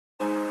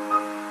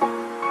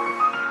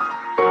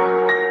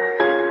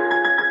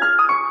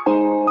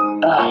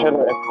Hello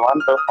everyone,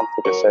 welcome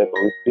to the Cyber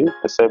Weekly.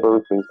 The Cyber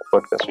Weekly is a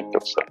podcast which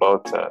talks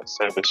about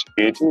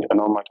cybersecurity and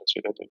all matters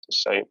related to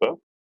cyber.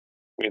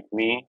 With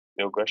me,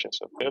 the gracious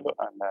of favor,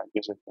 and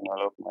Josephine,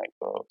 all of my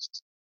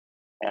co-hosts.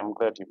 I'm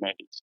glad you made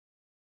it.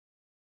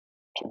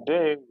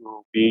 Today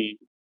we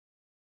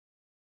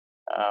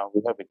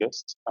have a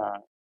guest.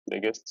 The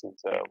guest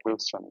is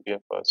Wilson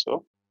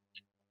Biakwaso.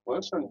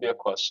 Wilson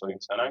Biakwaso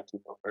is an IT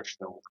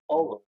professional with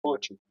over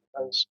 40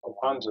 years of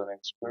hands-on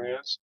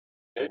experience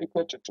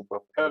dedicated to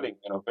propelling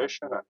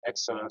innovation and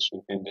excellence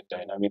within the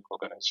dynamic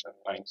organization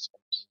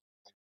mindset.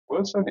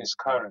 Wilson is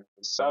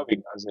currently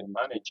serving as a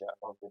manager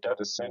of the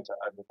data center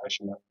at the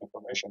National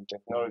Information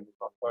Technology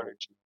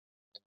Authority,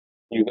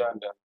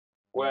 Uganda,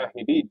 where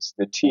he leads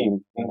the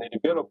team in the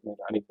development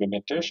and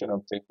implementation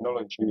of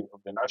technology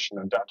of the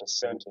National Data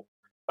Center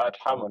that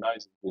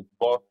harmonizes with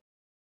both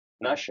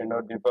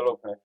National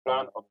Development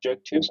Plan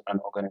objectives and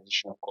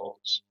organizational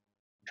goals.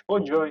 Before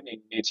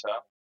joining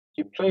NITA,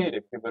 he played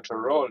a pivotal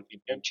role in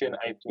MTN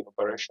IT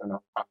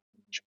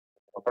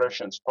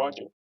operations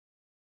project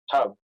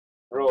hub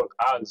role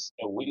as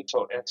a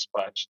Wintel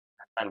expert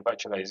and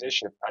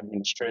virtualization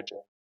administrator,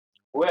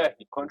 where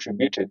he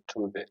contributed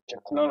to the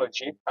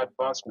technology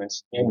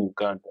advancements in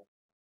Uganda,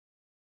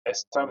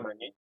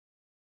 Estamani,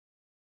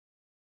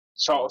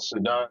 South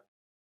Sudan,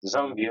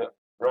 Zambia,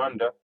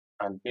 Rwanda,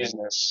 and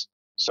Business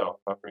South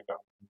Africa.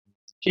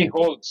 He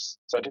holds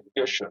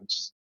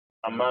certifications,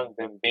 among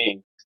them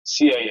being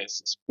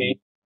CISSP,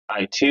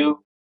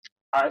 ITIL,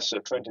 ISO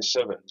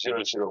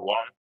 27001,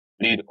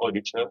 lead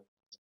auditor,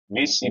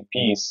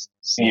 VCP's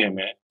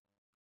CMA,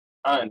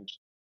 and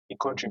he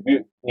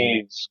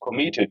is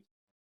committed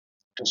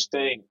to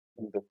staying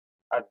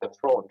at the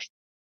front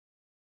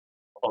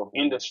of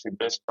industry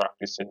best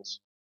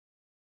practices.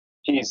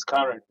 He is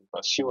currently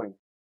pursuing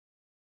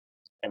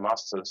a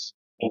master's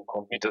in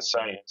computer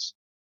science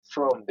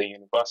from the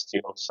University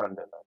of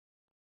Sunderland,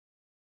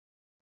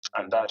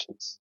 and that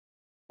is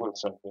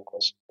Wilson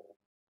Biakwaso.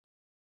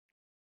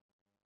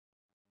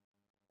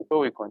 Before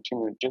we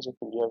continue,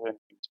 Josephine, do you have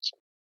anything to say?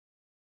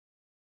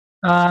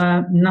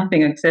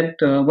 Nothing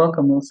except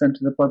welcome, Wilson,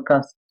 to the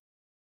podcast.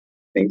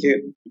 Thank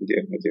you. Thank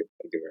you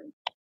very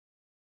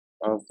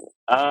much.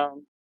 Okay.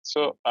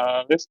 So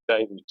let's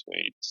dive into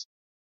it.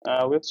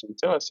 Wilson,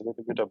 tell us a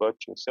little bit about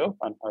yourself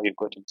and how you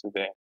got into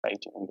the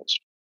IT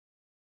industry.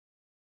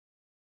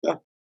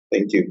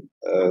 Thank you.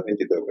 Thank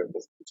you, Dr.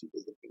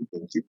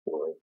 Thank you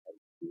for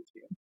having me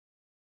here.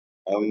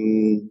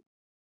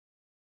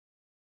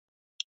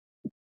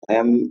 I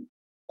am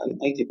an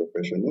IT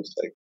professional,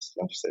 like /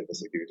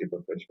 cybersecurity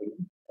professional.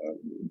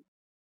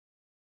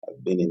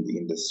 I've been in the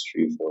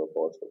industry for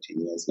about 14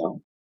 years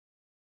now,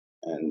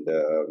 and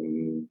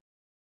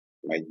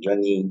my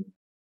journey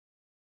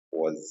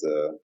was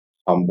a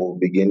humble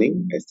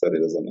beginning. I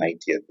started as an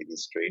IT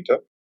administrator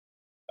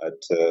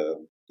at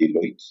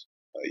Deloitte,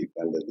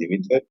 Uganda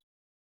Limited.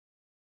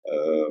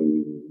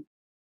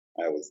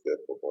 I was there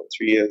for about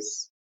 3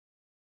 years.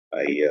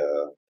 I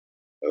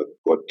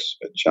got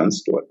a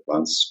chance to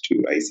advance to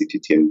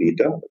ICT team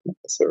leader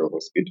at Sarah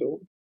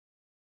Hospital.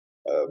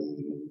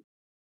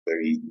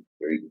 Very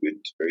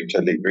good, very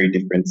challenging, very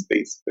different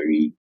space,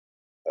 very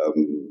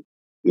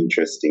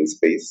interesting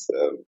space.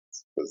 It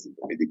was in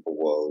the medical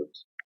world,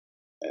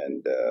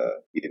 and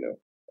there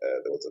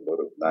was a lot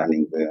of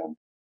learning there.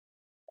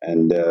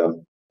 And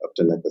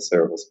after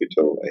Nakasera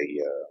Hospital, I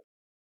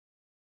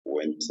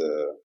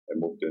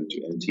moved on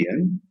to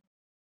MTN,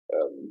 a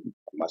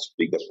much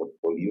bigger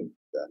portfolio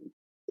than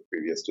the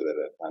previous two that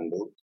I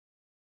handled.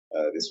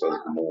 This was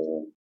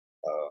more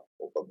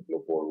of a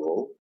global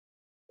role,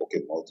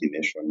 okay,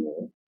 multinational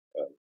role.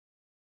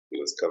 It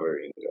was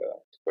covering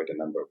quite a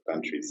number of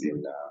countries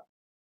in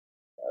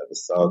the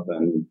South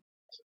and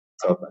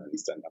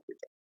Eastern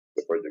Africa.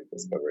 The project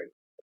was covering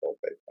about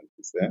 5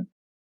 countries there.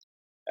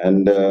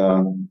 And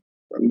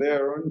from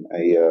there on,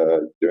 I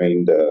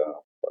joined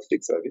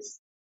public service,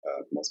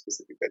 more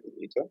specifically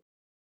NITA.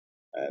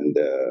 And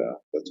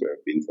that's where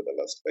I've been for the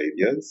last 5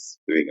 years,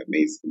 doing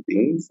amazing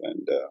things.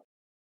 And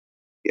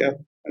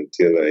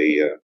until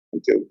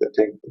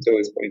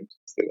this point,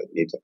 still at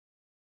NITA.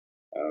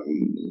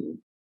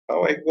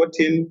 How I got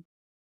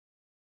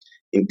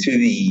into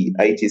the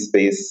IT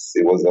space,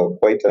 it was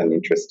quite an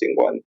interesting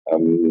one.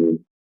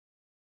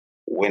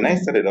 When I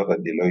started off at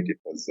Deloitte, it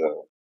was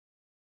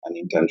an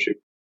internship.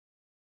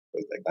 It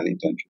was like an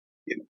internship,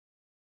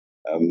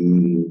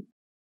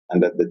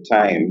 and at the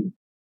time,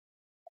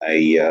 I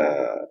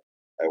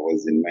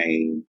was in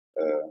my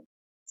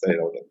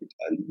started out a bit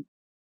early.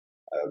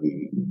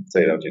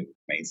 Started out in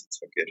my 6th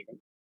vacation.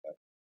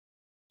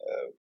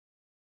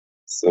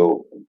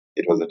 So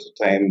it was at a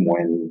time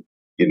when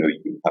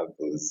you have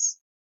those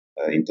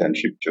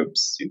internship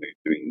jobs,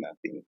 doing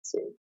nothing, so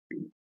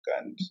you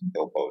can't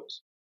help out.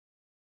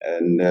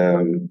 And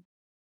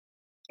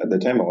at the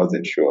time, I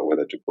wasn't sure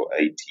whether to go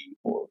IT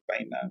or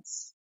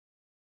finance.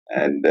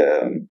 And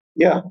the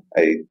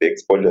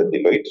exposure at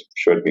Deloitte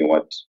showed me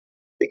what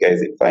the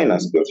guys in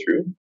finance go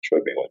through,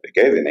 showed me what the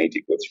guys in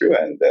IT go through,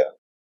 and I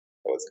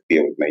was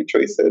clear with my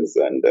choices.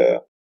 And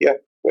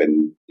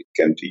when it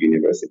came to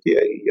university,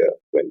 I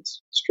went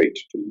straight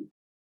to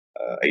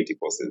IT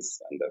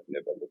courses, and I've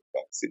never looked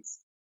back since.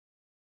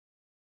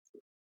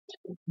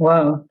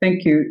 Wow,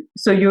 thank you.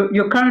 So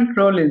your current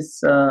role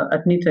is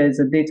at NITA as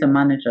a data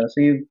manager.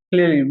 So you've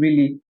clearly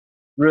really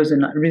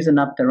risen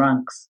up the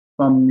ranks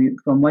from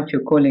what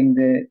you're calling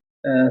the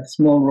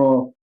small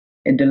role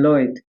at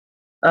Deloitte.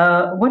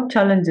 What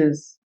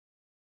challenges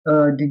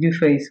did you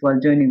face while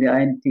joining the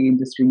IT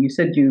industry? You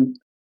said you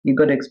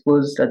got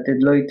exposed at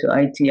Deloitte to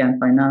IT and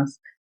finance,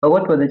 but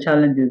what were the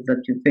challenges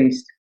that you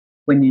faced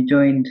when you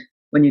joined,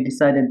 when you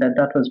decided that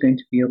that was going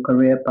to be your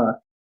career path?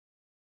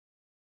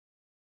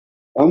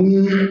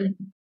 Um,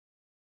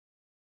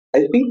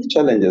 I think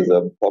challenges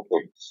are part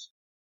of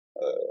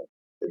uh,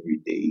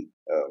 everyday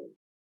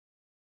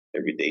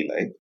everyday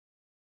life.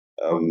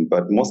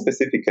 But more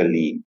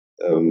specifically,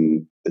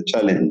 the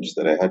challenge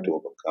that I had to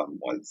overcome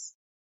was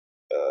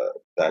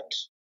that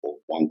of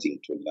wanting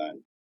to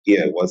learn.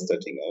 Here I was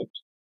starting out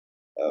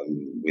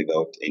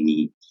without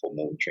any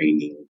formal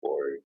training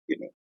or,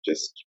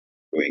 just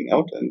going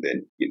out and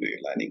then, you're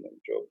learning on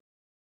the job.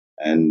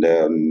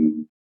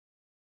 And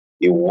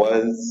it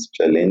was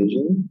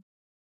challenging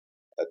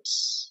at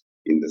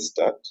in the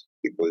start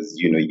because,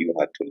 you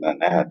had to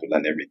learn. I had to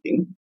learn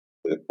everything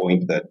to the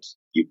point that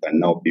you can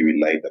now be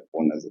relied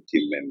upon as a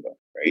team member,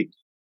 right?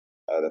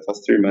 The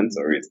first 3 months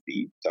are always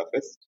the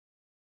toughest.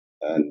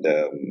 And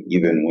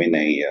even when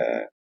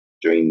I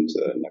joined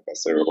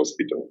Nakasero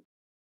Hospital,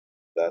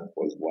 that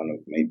was one of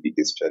my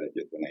biggest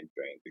challenges when I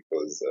joined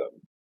because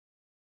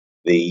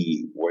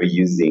they were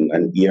using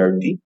an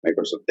ERP,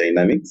 Microsoft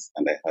Dynamics,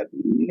 and I had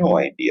no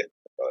idea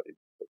about it.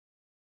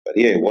 But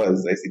here I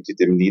was, ICT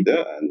team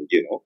leader, and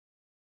it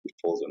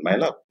falls on my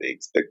lap. They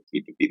expect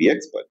me to be the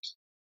expert.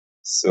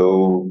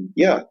 So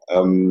yeah,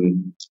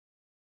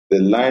 the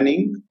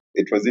learning,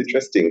 it was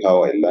interesting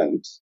how I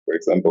learned. For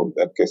example,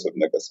 that case of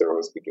Nakasero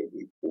Hospital,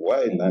 what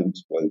I learned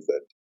was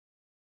that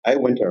I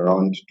went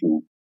around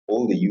to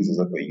all the users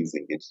that were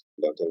using it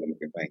without telling them,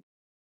 okay, fine,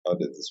 how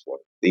does this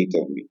work? They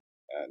tell me.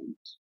 And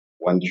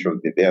one showed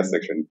me their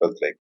section.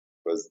 It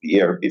was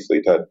the ERP, so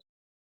it had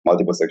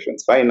multiple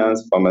sections: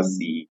 finance,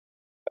 pharmacy,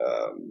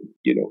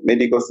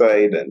 medical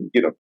side, and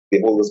the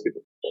whole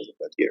hospital because of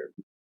that ERP.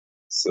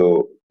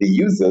 So the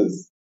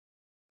users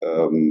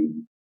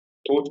um,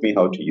 taught me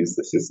how to use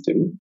the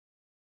system,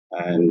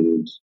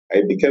 and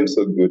I became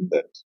so good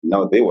that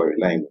now they were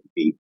relying on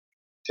me to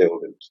tell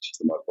them to teach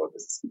them about the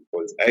system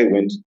because I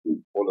went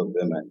to all of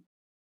them and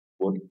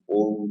got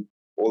all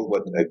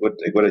what I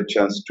got a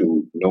chance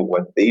to know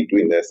what they do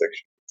in their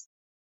section.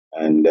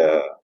 And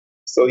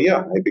so yeah,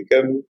 I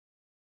became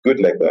good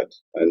like that.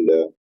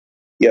 And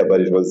yeah, but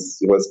it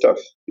was tough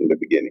in the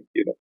beginning,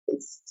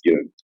 because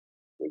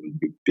when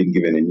you've been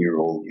given a new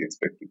role, you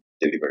expect to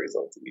deliver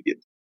results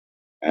immediately.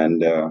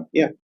 And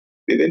yeah,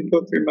 within 2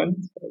 or 3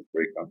 months, I was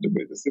very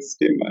comfortable with the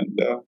system, and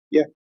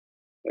yeah,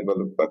 never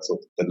looked back. So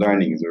the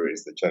learning is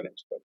always the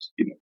challenge, but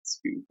as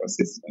you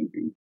persist and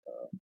you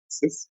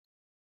persist,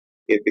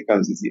 it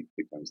becomes easy. It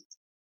becomes easy.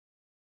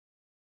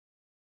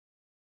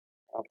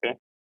 Okay.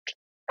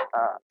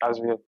 As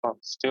we have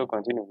still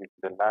continue with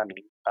the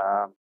learning,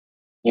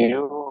 do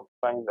you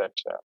find that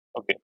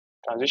okay,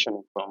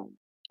 transitioning from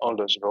all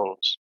those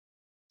roles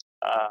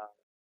uh,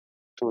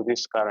 to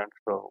this current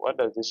role, what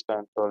does this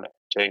current role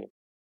entail?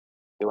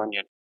 The one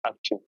you're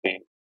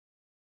actively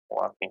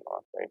working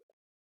on, right?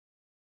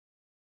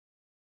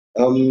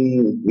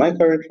 My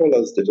current role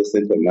as data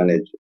center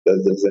manager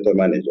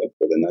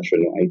for the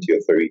National IT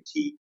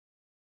Authority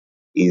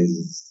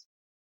is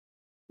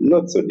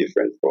not so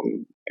different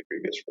from my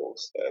previous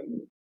roles.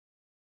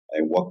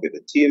 I work with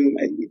a team.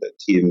 I lead a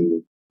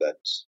team that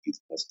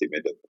is mostly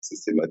made up of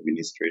system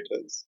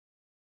administrators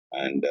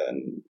and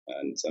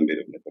some bit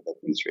of network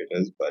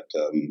administrators, but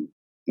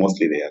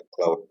mostly they are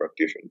cloud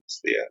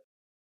practitioners.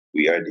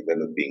 We are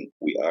developing.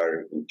 We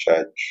are in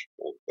charge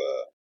of.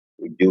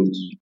 We built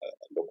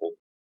a local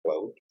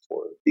cloud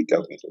for the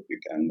government of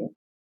Uganda,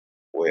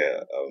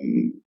 where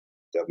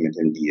government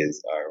MDAs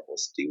are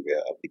hosting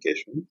their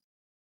applications.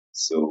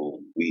 So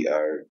we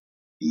are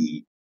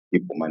the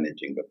people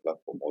managing the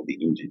platform or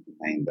the engine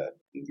behind that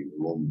in the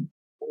room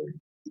or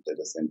the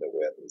data center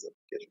where those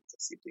applications are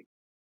sitting.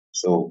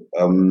 So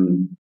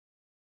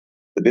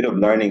the bit of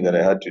learning that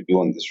I had to do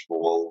on this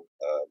role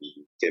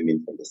came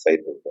in from the side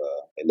of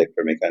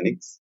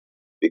electromechanics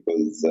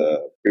because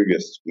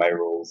previous to my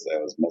roles I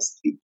was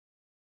mostly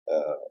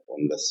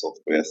on the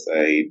software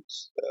side,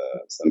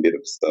 some bit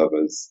of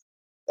servers,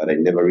 but I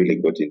never really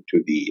got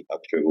into the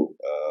actual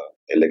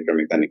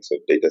electromechanics of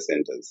data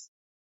centers.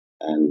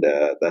 And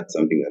that's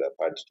something that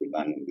I've had to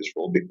learn in this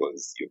role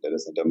because you're data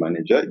center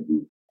manager,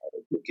 you are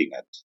looking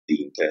at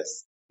the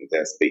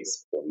entire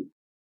space from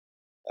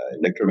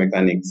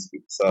electromechanics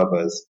with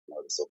servers, now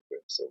the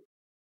software. So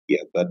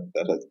yeah,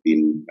 that has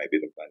been my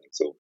bit of learning.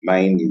 So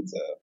mine is,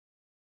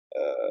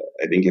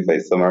 I think if I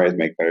summarize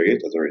my career,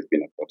 it has always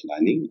been about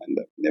learning, and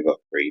I'm never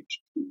afraid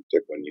to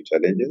take on new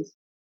challenges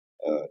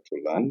to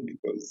learn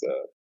because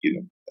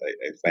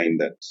I find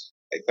that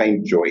I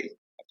find joy.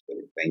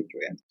 Actually, I find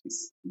joy and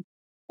peace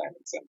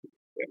planning something.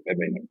 We're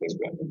never in a place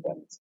where we're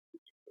planning something.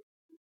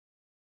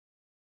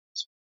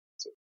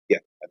 So yeah,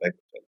 I like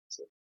it.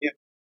 So yeah,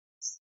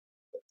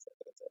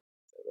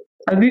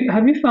 Have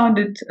you found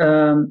it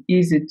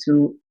easy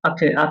to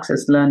actually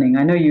access learning?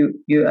 I know you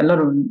a lot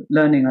of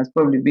learning has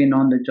probably been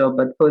on the job,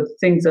 but for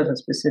things that are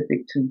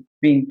specific to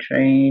being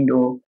trained,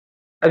 or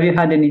have you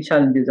had any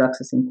challenges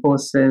accessing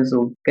courses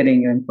or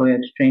getting your employer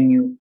to train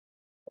you?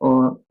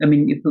 Or I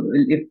mean, if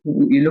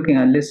you're looking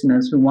at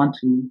listeners who want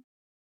to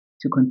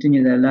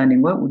continue their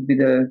learning, what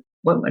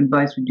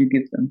advice would you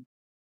give them?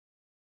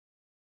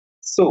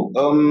 So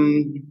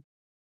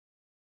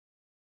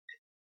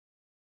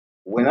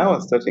when I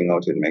was starting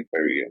out in my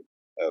career,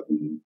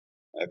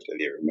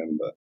 actually I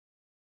remember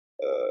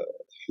uh,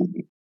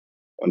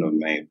 one of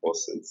my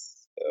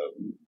bosses,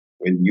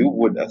 when you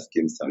would ask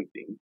him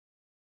something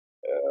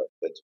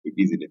that you could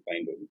easily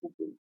find on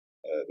Google,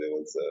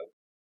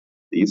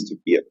 there used to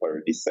be a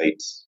parody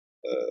site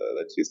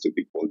that used to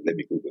be called, let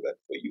me Google that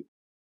for you,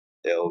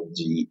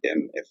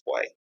 lgmfy.com.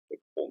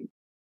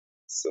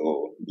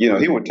 So,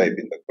 he would type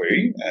in the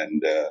query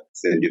and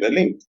send you the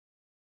link.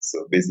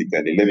 So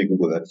basically, let me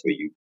Google that for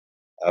you.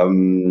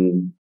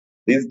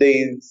 These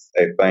days,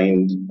 I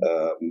find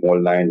more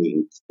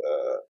learning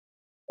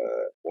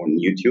on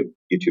YouTube.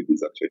 YouTube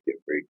is actually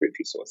a very great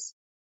resource.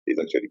 There's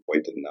actually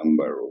quite a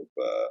number of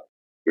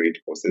great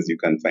courses. You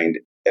can find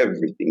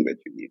everything that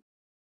you need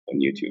on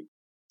YouTube.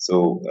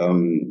 So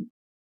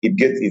it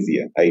gets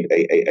easier.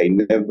 I'm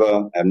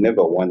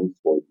never one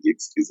for the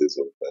excuses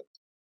of that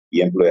the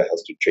employer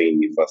has to train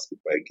me first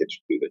before I get to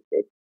do the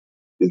job.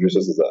 These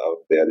resources are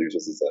out there, the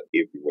resources are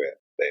everywhere,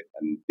 right?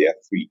 And they are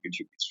free.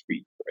 YouTube is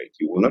free, right?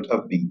 You will not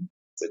have the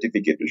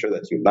certificate to show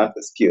that you learned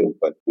the skill,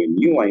 but when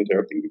you are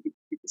interacting with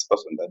this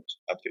person that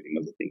actually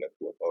knows the thing that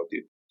you about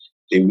it,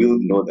 they will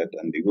know that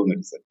and they will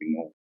notice that you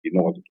know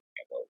what you're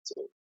talking about.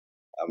 So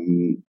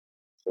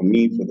for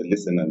me, for the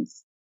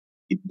listeners,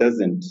 it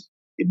doesn't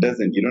you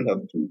don't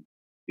have to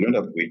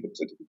wait for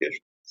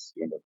certifications.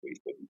 You don't have to wait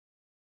for the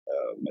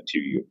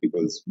material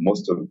because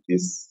most of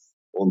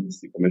all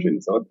this information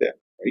is out there,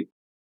 right?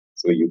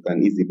 So you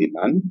can easily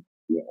learn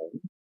your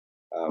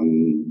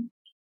own.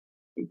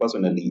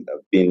 Personally,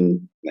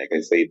 like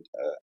I said,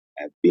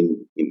 I've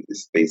been in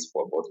this space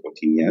for about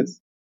 14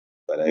 years,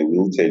 but I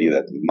will tell you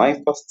that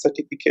my first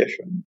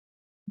certification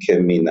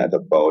came in at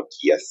about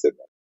year 7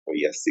 or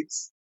year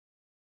 6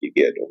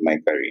 period of my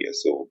career.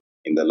 So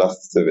in the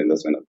last 7,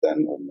 that's when I've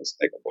done almost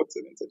like about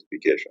 7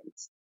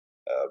 certifications.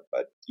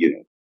 But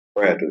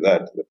prior to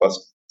that, the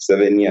first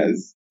 7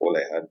 years, all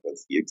I had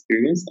was the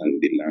experience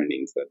and the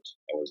learnings that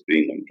I was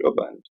doing on job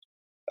and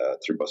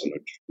through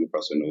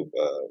personal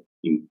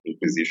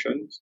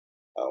inquisitions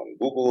on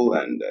Google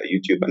and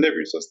YouTube and every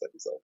resource that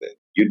is out there.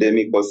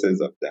 Udemy courses,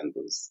 I've done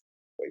those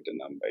quite a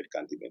number. I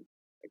can't even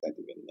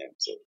name.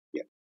 So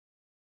yeah,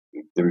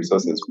 the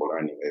resources for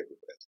learning are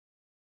everywhere.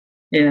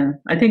 Yeah,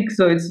 I think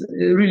so. It's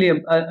really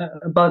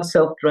about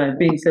self-drive,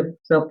 being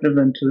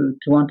self-driven to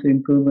want to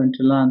improve and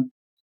to learn.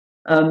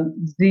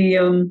 The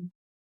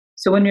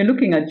So when you're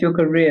looking at your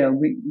career,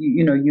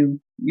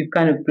 you've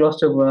kind of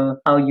glossed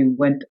over how you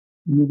went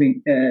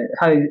moving,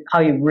 how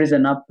you've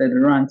risen up the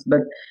ranks.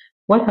 But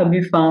what have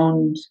you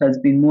found has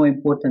been more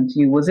important to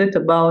you? Was it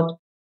about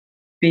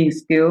being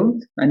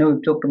skilled? I know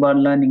we've talked about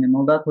learning and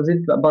all that. Was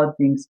it about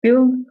being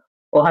skilled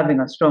or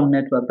having a strong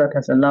network that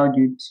has allowed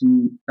you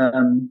to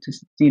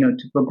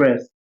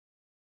progress?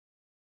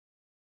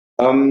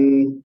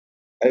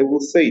 I will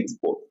say it's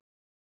both,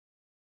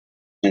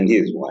 and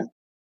here's why.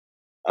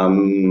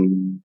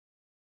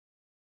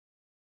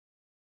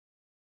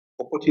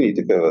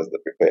 Opportunity favors the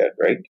prepared,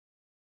 right?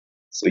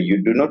 So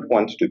you do not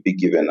want to be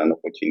given an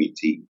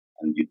opportunity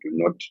and you do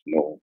not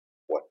know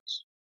what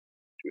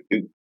to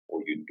do,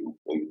 or you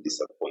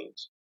disappoint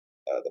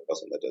the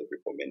person that has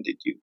recommended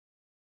you.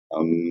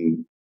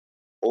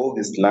 All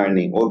this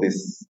learning, all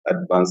this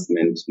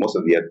advancement, most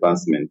of the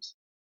advancement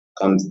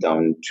comes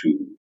down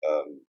to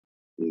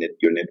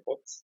your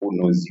networks. Who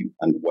knows you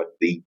and what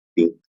they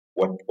think,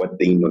 what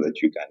they know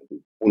that you can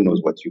do. Who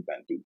knows what you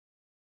can do?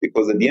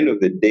 Because at the end of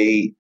the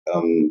day,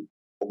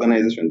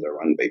 organizations are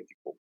run by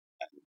people,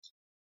 and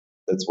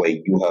that's why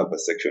you have a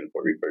section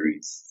for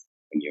referees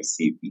in your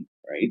CV,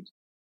 right?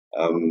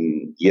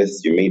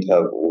 Yes, you may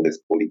have all these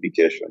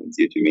qualifications,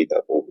 yet you may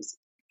have all the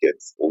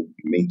certificates, or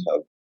you may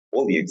have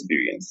all the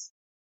experience.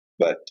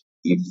 But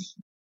if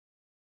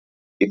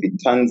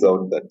it turns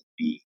out that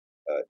the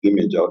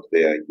image out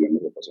there, you're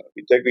not a person of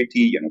integrity,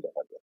 you're not a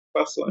hard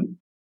person,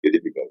 you're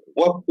difficult to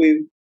work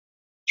with,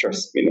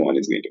 trust me, no one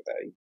is going to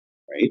hire you,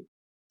 right?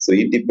 So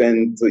it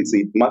depends. So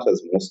it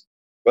matters most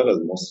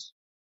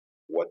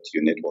what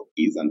your network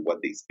is and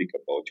what they speak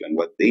about you and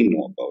what they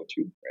know about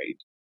you,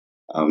 right?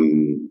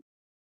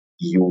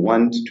 You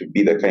want to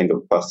be the kind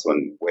of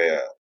person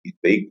where if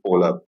they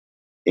call up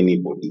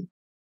anybody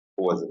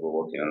who has ever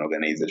worked in an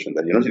organization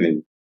that you're not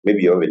even,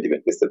 maybe you haven't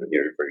even listed on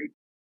your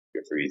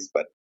referees,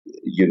 but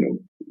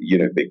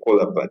if they call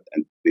up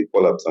and they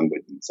call up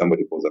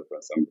somebody calls up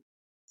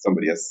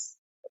somebody else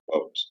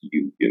about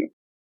you,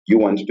 you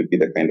want to be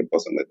the kind of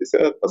person that they say,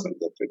 that person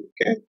is actually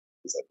okay,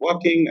 is at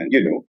working, and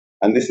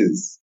and this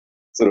is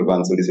sort of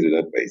unsolicited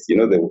advice.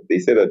 They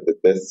say that the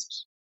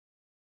best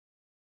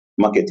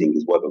marketing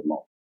is word of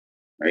mouth,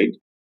 right?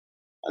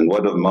 And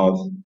word of mouth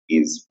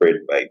is spread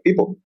by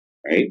people,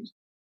 right?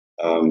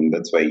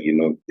 That's why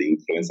the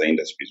influencer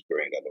industry is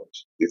growing a lot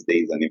these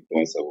days. An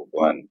influencer will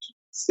go and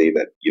say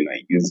that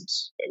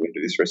I went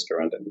to this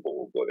restaurant, and people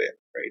will go there,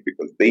 right?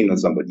 Because they know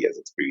somebody has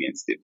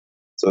experienced it.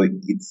 So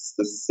it's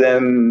the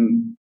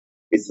same.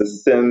 It's the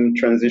same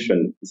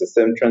transition. It's the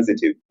same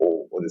transitive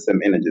or the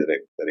same energy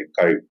that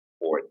I carry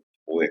forward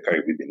or I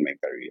carry within my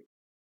career.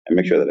 I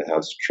make sure that I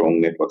have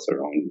strong networks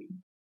around me.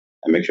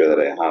 I make sure that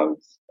I have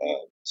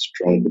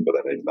strong people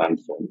that I learn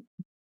from,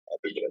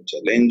 people that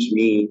challenge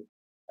me.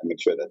 I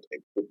make sure that I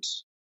put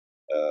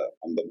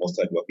I'm the most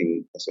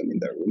hardworking person in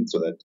the room, so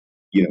that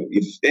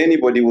if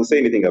anybody will say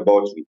anything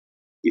about me,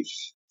 if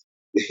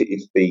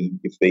if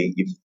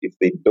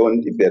they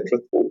don't, if they're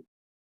truthful,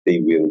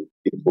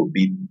 it will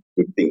be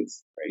good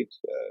things, right?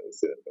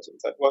 So that person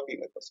is hardworking,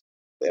 that person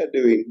they're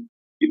doing,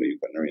 you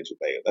can arrange to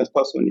hire that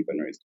person, you can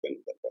arrange to spend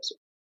that person,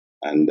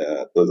 and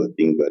those are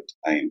things that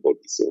I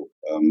embody. So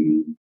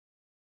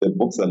the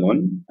books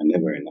alone are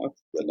never enough.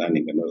 The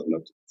learning alone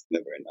not it's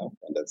never enough,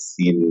 and I've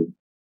seen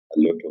a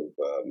lot of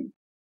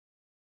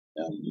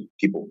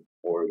people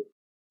or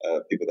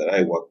people that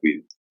I work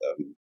with,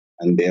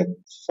 and they're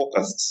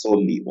focused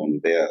solely on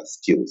their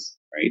skills,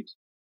 right?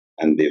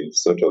 And they've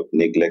sort of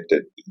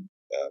neglected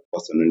the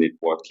personal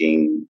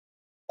networking,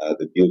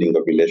 the building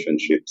of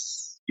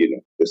relationships.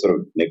 They sort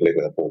of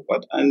neglected that whole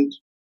part, and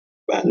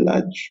by and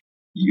large,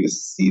 you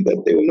see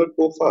that they will not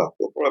go far.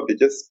 They'll probably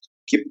just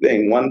keep there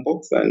in one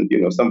box, and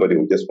somebody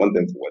will just want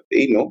them for what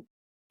they know.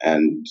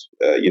 And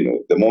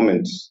the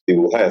moment they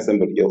will hire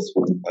somebody else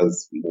who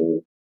has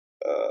more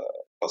uh,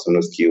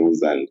 personal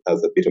skills and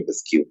has a bit of a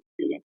skill.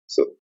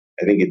 So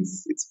I think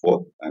it's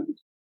both, and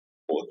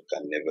both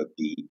can never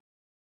be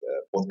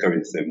both carry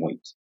the same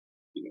weight.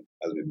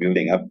 As we're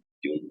building up,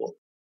 build both.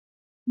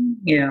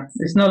 Yeah,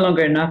 it's no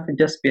longer enough to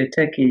just be a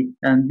techie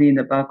and be in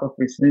the back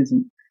office,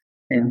 isn't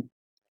it? Yeah.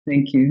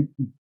 Thank you.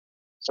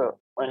 So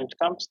when it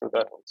comes to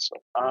that also,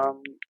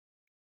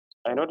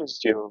 I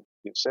noticed you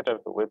set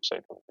up the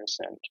website of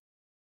recent.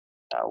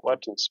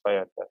 What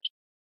inspired that?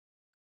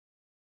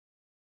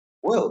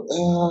 Well,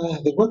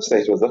 the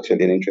website was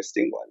actually an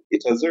interesting one.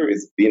 It has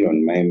always been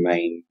on my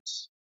mind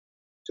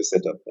to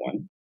set up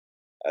one.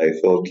 I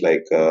felt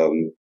like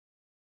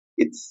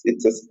it's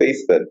a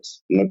space that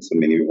not so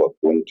many people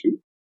have gone to,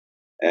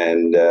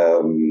 and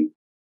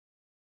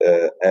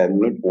I'm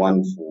not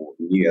one for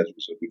New Year's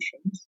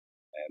resolutions.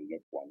 I'm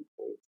not one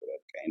for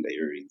that kind of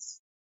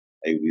areas.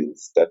 I will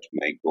start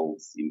my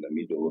goals in the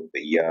middle of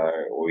the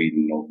year or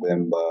in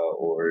November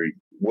or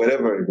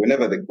whatever.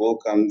 Whenever the goal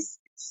comes,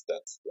 it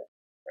starts there,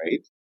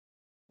 right?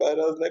 But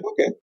I was like,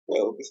 okay,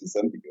 well, this is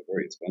something I've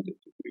always wanted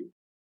to do.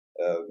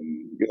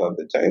 You have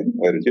the time,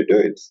 why don't you do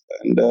it?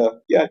 And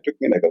yeah, it took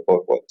me like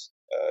about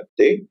a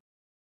day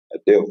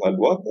of hard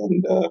work,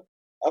 and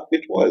up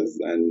it was.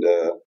 And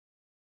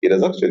it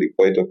has actually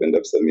quite opened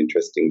up some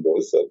interesting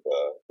doors. Of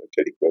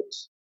actually got,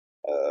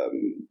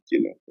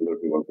 a lot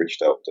of people have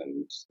reached out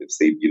and they've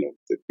said,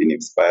 they've been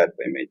inspired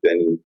by my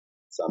journey.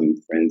 Some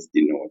friends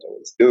didn't know what I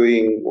was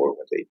doing or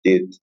what I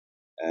did.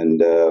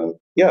 And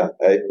yeah,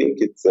 I think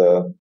it's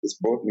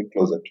brought me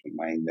closer to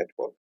my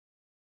network.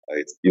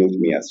 It's built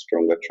me a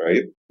stronger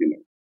tribe.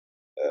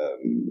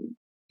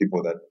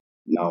 People that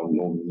now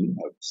know me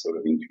have sort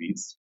of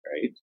increased,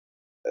 right?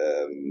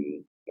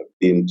 I've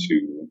been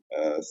to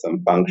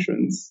some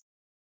functions,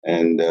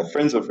 and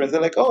friends of friends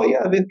are like, "Oh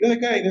yeah, the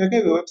guy with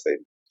the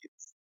website."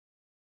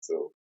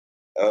 So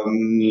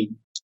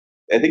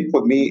I think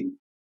for me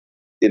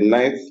in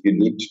life, you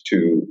need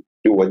to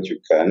do what you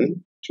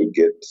can to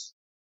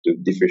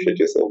differentiate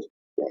yourself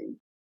from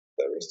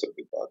the rest of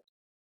the pack,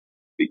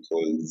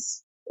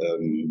 because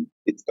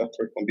it's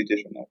cutthroat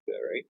competition out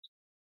there, right?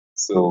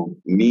 So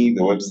me,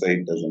 the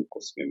website doesn't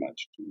cost me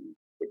much to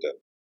put up,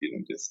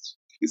 just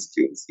few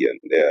skills here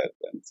and there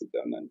and sit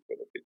down and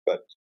develop it.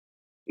 But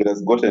it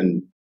has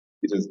gotten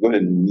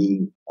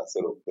me a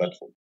sort of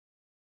platform.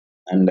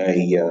 And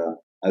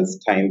as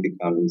time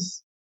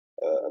becomes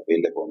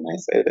available on my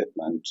side, I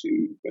plan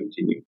to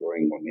continue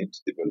growing on it,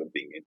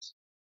 developing it.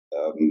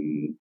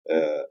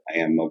 I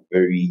am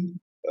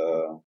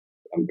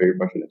I'm very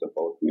passionate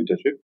about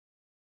mentorship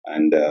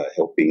and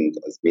helping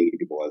as many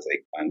people as I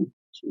can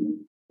to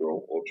grow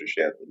or to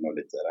share the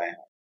knowledge that I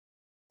have.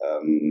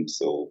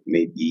 So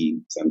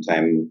maybe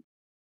sometime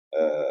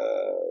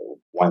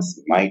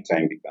once my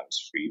time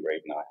becomes free,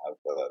 right now I have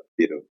a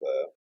bit of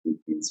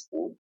in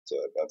school, so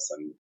I have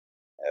some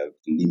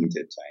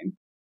limited time.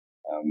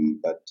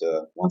 But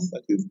once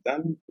that is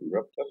done,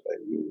 wrapped up, I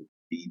will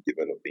be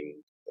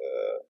developing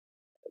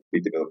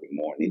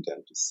more on it,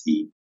 and to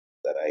see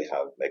that I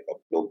have like a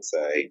blog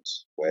site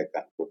where I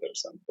can put up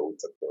some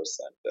thoughts across,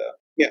 and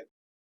yeah,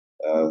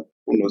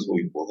 who knows who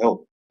it will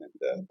help, and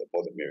the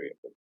more the merrier.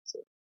 So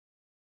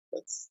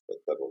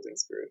that was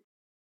inspiring.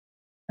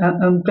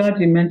 I'm glad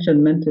you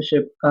mentioned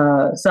mentorship.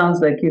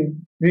 Sounds like you've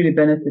really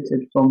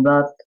benefited from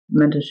that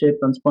mentorship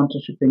and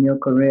sponsorship in your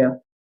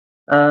career.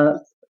 Uh,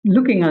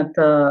 Looking at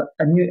a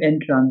new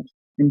entrant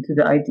into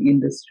the IT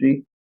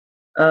industry,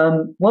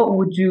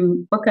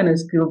 what kind of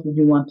skills would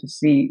you want to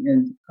see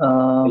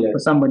for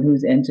someone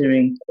who's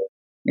entering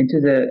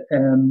into the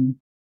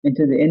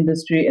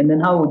industry, and then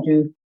how would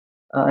you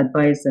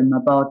advise them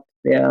about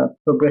their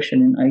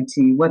progression in IT?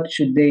 What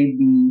should they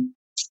be,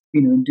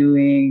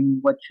 doing?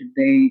 What should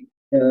they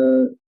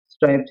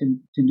strive to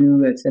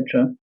do,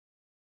 etc.?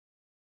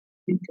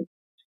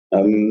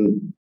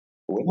 When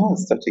I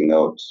was starting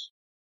out,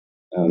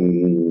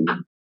 um,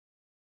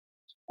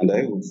 and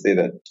I would say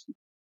that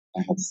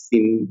I have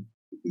seen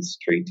this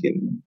trait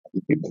in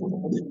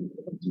people. There's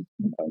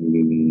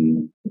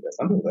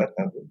something that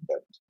happened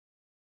that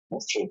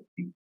most of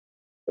the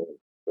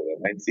I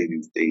might say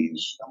these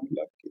days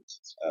lack it.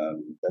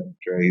 That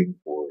drive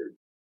for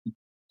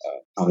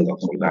hunger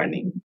for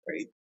learning,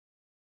 right?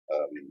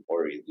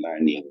 Always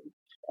learning,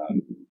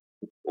 um,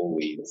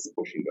 always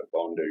pushing the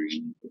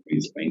boundary,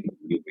 always finding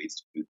new ways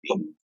to do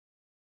things.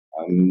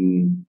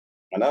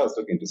 And I was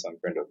talking to some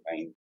friend of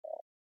mine,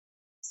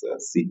 it's a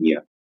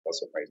senior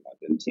person right now,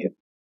 here,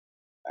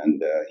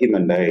 and him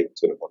and I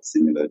sort of have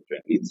similar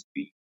journeys.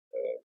 We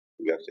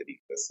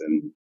actually the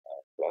same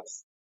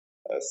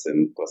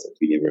same class at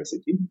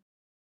university,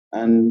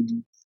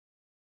 and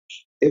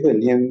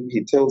even him,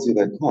 he tells you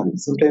that, man,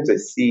 sometimes I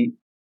see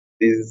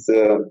these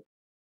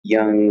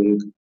young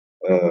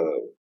uh,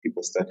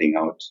 people starting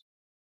out,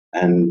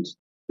 and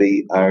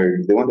they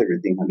want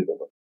everything handed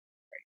over.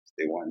 Right?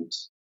 They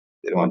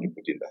don't want to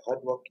put in the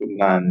hard work to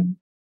learn.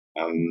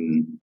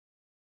 Um,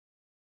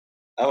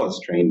 I was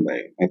trained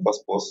by my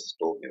first boss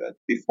told me that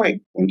before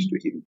I went to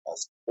him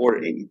ask for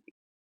anything,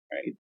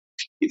 right?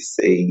 If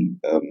say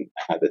I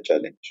had a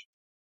challenge,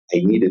 I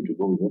needed to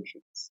go with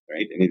options,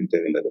 right? I needed to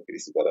tell him that, okay,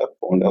 this is what I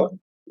found out.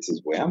 This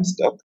is where I'm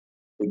stuck.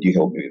 Would you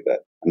help me with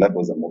that? And that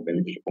was a more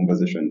beneficial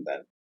conversation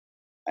than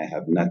I've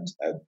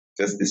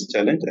faced this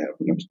challenge. I have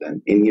not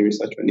done any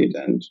research on it,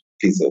 and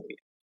please help me.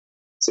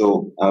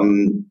 So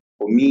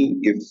for me,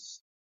 if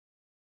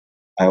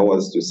I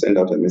was to send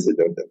out a message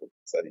out there for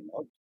starting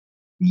out,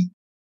 be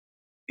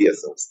a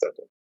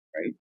self-starter,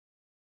 right?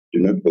 Do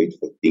not wait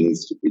for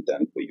things to be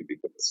done for you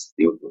because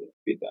they will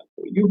be done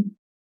for you.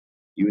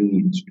 You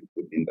need to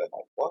put in the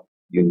hard work.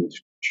 You need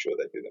to show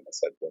that you're a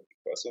hardworking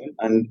person.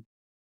 And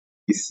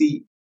you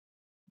see,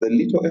 the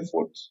little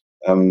effort,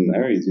 I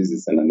always use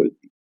this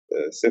analogy.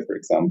 Say, for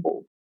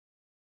example,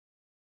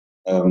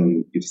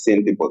 you've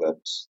seen people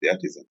that the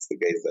artisans, the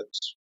guys that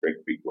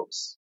break big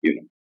rocks,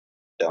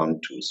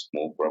 down to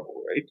small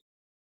gravel, right?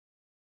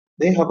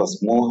 They have a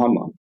small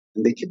hammer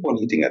and they keep on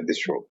hitting at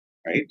this rock,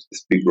 right?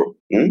 This big rock.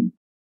 And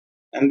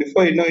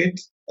before you know it,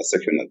 a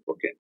section has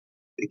broken.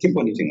 They keep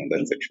on hitting on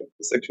that section.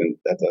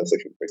 That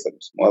section breaks up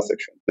a small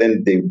section.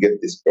 Then they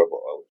get this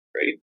gravel out,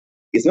 right?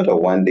 It's not a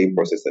one-day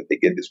process that they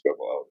get this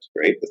gravel out,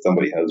 right? That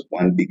somebody has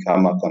one big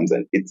hammer, comes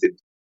and hits it.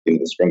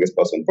 The strongest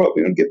person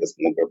probably don't get the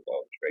small gravel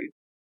out, right?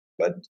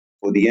 But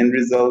for the end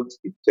result,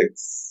 it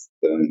takes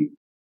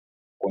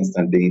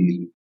constant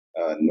daily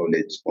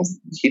knowledge,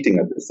 constant hitting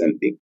at the same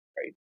thing,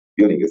 right?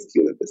 Building a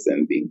skill at the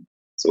same thing.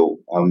 So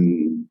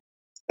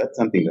that's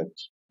something that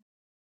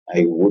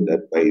I would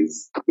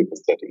advise people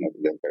starting out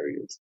their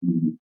careers.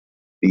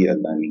 Be a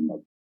learning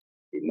mode.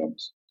 Do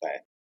not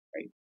tire,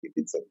 right? If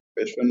it's a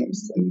professional,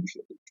 stand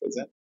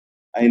present.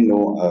 I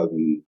know a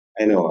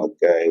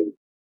guy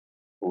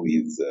who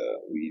is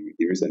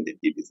he recently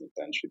did his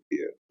internship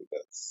here with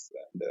us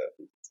and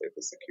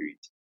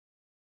cybersecurity.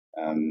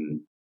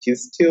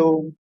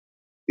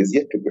 He's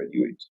yet to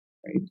graduate,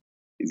 right?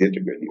 He's yet to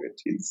graduate.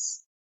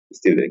 He's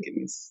still like I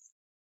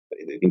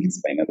think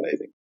he's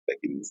finalizing, like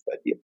in his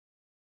third year.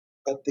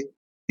 But the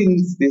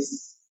things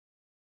this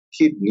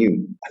kid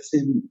knew, I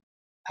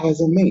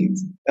was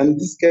amazed. And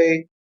this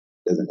guy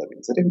doesn't have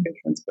any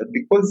certifications, but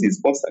because he's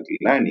constantly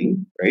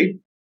learning, right?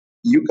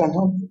 You can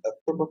have a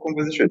proper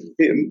conversation with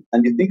him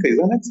and you think he's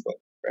an expert,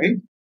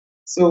 right?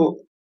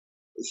 So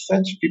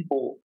such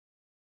people,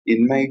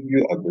 in my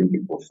view, are going to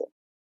go for,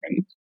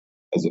 right?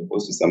 As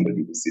opposed to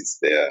somebody who sits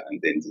there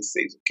and then just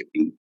says,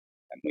 okay,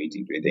 I'm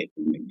waiting to enter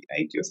into maybe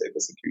IT or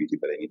cybersecurity,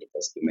 but I need to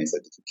pass through my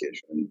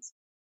certifications.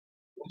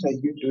 What are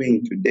you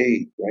doing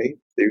today, right?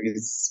 There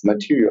is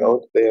material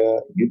out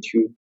there,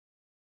 YouTube,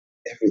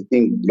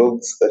 everything,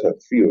 blogs that are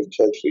free of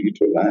charge for you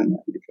to learn. And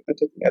if you're not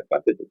taking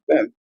advantage of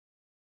them,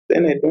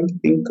 then I don't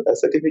think a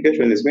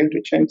certification is going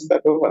to change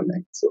that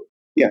overnight. So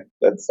yeah,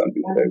 that's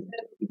something that I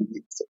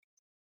think.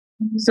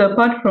 So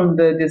apart from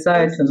the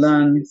desire to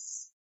learn,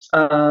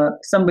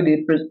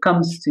 somebody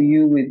comes to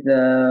you with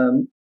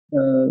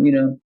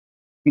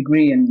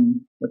degree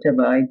in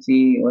whatever IT,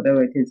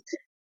 whatever it is.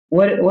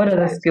 What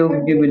other skills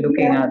would you be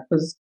looking at?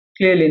 Because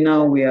clearly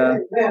now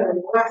there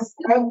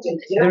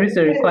is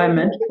a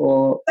requirement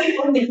for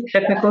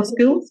technical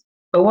skills.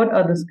 But what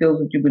other skills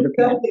would you be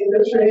looking at?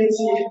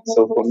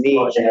 So for me,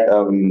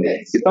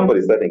 if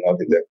somebody's starting out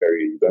in their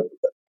career, you don't do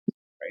that,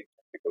 right?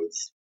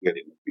 Because you're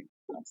in a big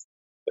class.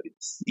 But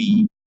it's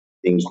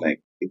things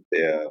like if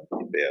they are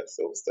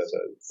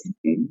self-starters,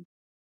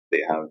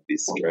 they have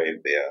this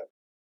drive, they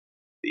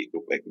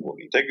look like people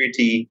with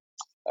integrity,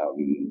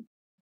 um,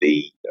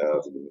 they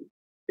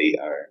they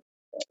are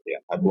they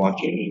are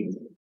hardworking.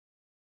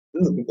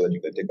 Those are people that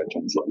you can take a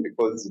chance on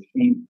because if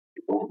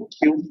people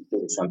kill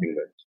people is something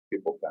that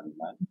people can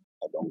learn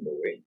along the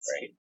way,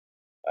 right?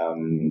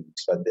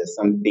 But there's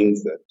some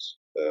things that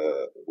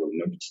will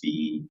not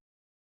be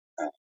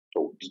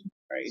taught,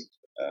 right?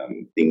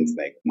 Things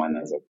like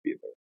manners of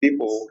people.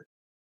 People,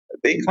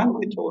 they can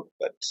be taught,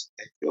 but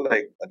I feel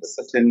like at a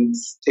certain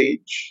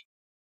stage,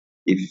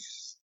 if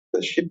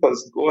the ship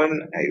has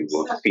gone, I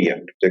will fear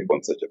to take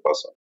on such a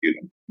person,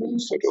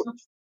 sort of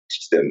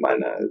teach them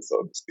manners,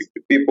 how to speak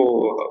to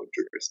people, how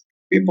to respect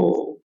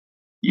people.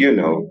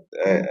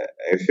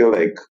 I feel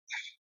like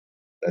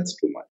that's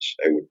too much.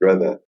 I would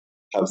rather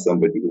have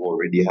somebody who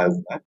already has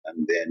that,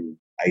 and then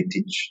I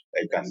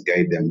can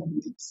guide them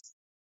on this,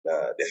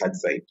 the hard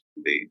side,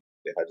 the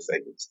hard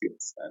side of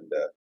skills. And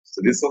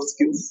so these soft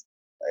skills,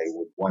 I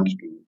would want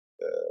to,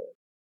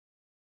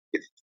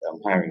 if I'm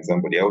hiring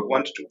somebody, I would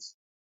want to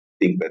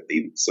think that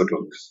they sort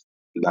of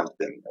learned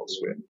them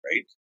elsewhere,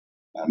 right?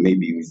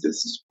 Maybe with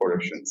just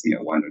corrections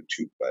here, one or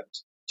two, but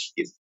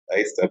if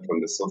I start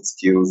from the soft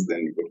skills,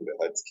 then we go to the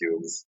hard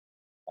skills,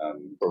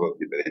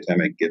 probably by the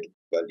time I get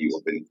value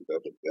or benefit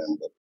out of them,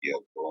 that will be a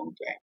long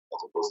time,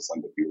 as opposed to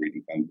somebody who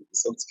already comes with the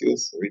soft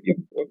skills already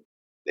on board,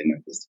 then I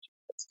just teach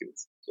hard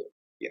skills. So,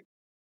 yeah.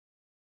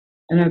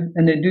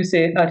 And I do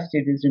say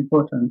attitude is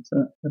important.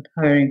 So that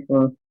hiring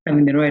for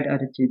having the right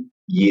attitude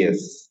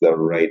Yes, the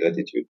right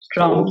attitude.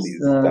 All trumps these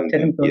come down,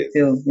 technical yes,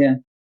 skills. Yeah.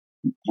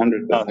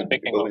 100%. Speaking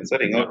Because of when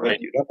starting the out, right,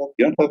 you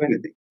don't have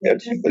anything. Yeah,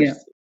 Yeah.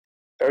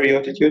 carry your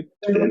attitude,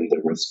 then the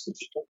rest will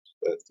start.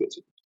 That's the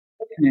attitude.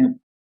 Yeah.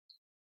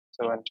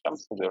 so when it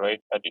comes to the right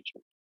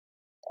attitude,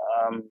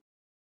 um,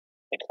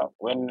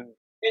 when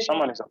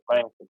someone is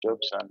applying for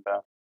jobs and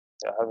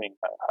they're having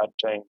a hard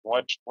time,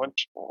 what would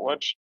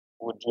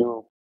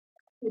you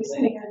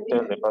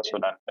tell the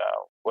person, and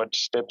what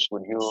steps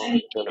would you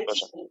tell the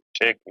person to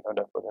take in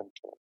order for them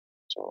to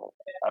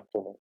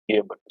actually be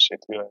able to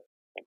secure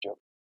a job?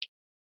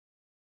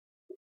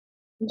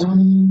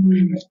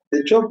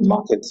 The job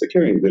market,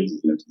 securing jobs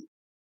is not easy.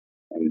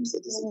 And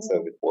statistics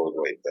have it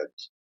worldwide that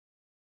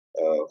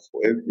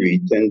for every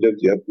 10 jobs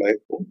you apply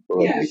for,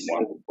 probably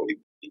one will probably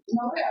be taken,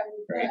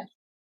 right?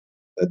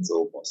 That's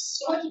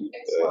almost, what,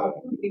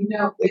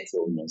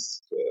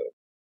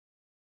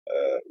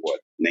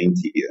 90% of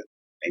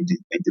the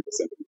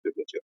jobs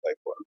that you apply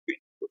for are going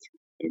to go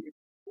through anyway,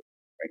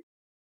 right?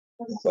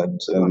 But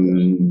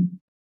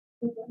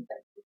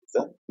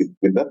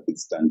with that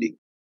withstanding,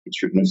 it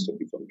should not stop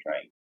you from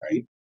trying,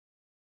 right?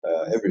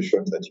 Every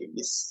shot that you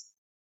miss,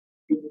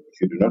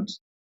 if you do not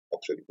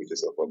actually put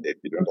yourself out there,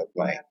 if you don't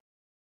apply,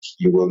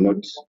 you will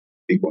not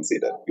be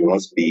considered. You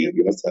must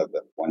have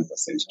that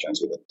 1%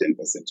 chance or that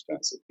 10%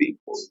 chance of being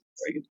called,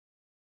 right?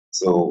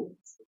 So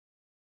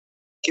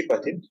keep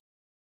at it.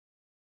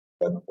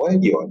 But while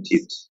you're at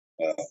it,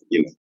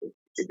 if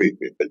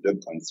a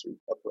job comes through,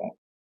 apply.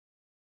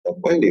 But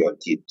while you're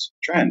at it,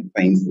 try and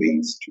find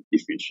ways to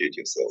differentiate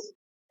yourself,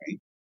 right?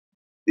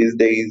 These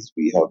days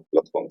we have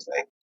platforms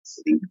like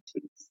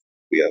LinkedIn,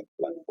 we have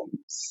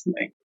platforms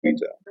like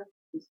Twitter.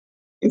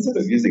 Instead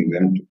of using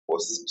them to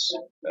post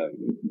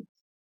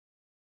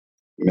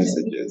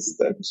messages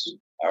that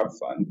are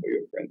fun for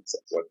your friends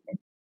and whatnot,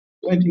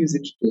 why do you use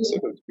it to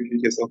sort of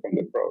differentiate yourself from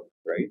the crowd,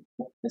 right?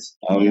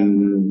 I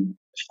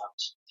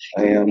am a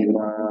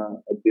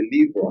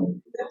believer.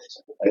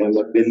 I am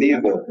a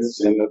believer. I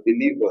am a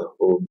believer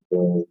of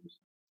the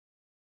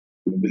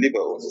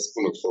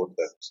school of thought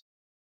that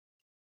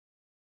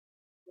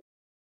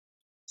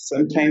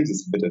sometimes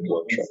it's better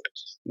to attract.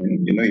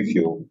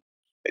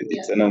 If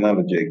it's an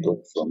analogy I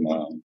got from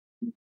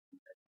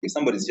if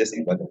somebody's just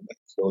in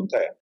butterflies, they'll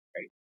tire,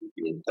 right?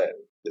 You'll tire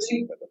just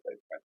in butterflies.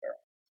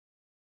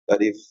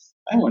 But if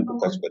I want to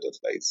catch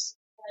butterflies,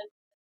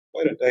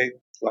 why don't I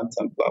plant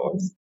some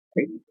flowers,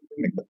 right?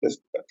 Make the place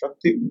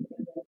attractive.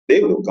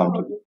 They will come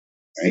to me,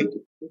 right?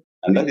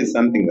 And that is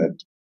something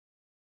that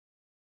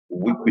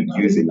we could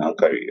use in our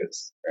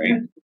careers,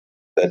 right?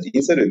 That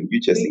instead of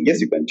you chasing,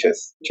 yes, you can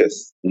chase,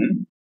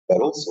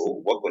 but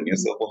also work on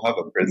yourself or have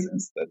a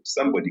presence that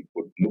somebody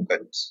could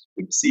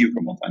see you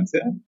from afar and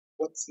say,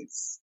 what's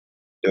this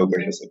they're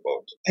gracious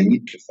about? I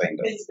need to find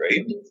out,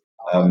 right?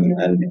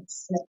 And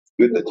it's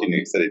good that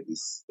you started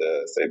this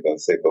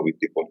cyber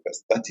weekly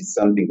podcast. That is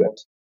something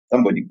that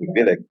somebody could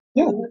be like,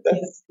 yeah,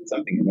 that's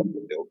something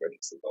they're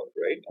gracious about,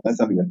 right? And that's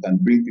something that can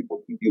bring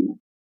people to you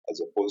as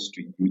opposed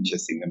to you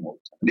chasing them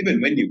out. And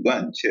even when you go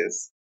and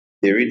chase,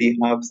 they really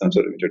have some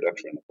sort of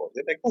introduction about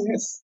it. They're like, oh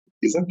yes,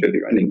 he's actually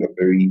running a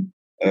very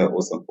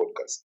awesome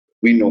podcast.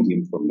 We know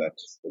him from that,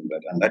 and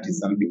that is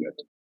something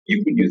that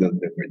you could use as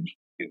leverage,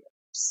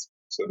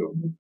 sort of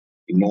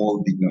in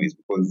all the noise,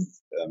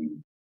 because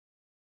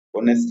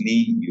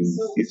honestly, you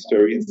see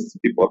stories,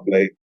 people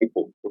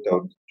put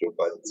out job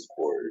ads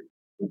for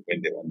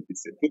when they want to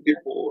visit 2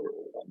 people or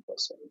 1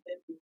 person,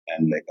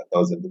 and like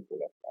 1,000 people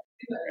apply.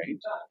 right?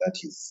 That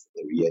is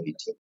the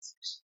reality.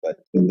 But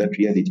in that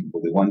reality,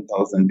 for the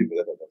 1,000 people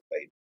that have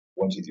applied,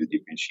 what is your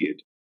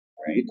differentiator,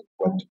 right?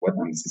 What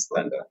makes it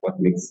stand out? What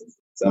makes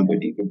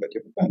somebody look at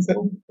your answer?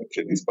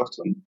 Actually, this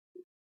person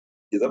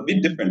is a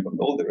bit different from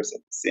all the rest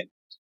of the same.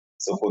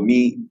 So for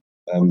me,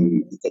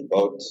 it's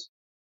about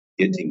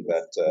getting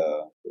that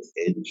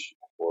edge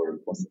for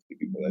most of the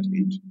people that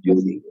edge,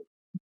 building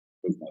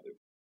those knowledge.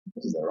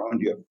 Because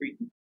around you are free.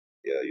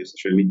 Yeah, your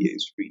social media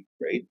is free,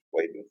 right?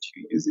 Why don't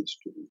you use it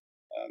to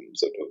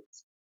sort of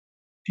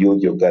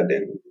build your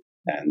garden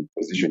and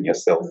position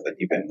yourself that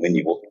even when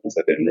you walk into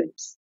certain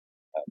rooms,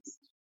 um,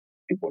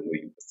 people know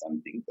you for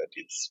something that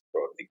is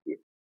probably good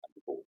and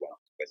people will want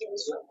to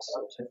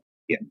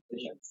get you.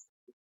 Yeah.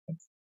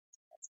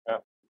 Yeah,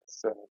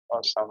 it's an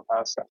awesome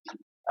answer.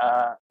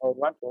 I would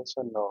want to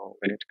also know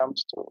when it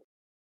comes to,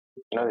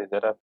 the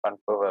data fund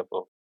proverb,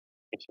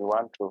 if you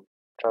want to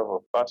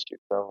travel fast, you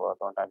travel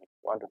alone, and if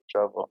you want to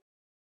travel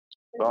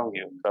long,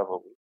 you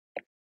travel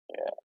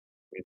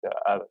with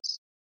others.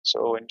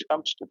 So when it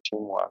comes to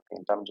teamwork,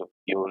 in terms of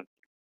build,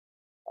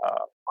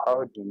 uh,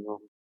 how do you,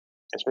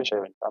 especially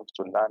when it comes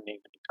to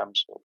learning, when it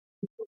comes to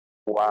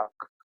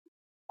work,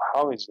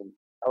 how is it,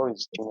 how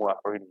is teamwork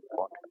really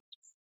important?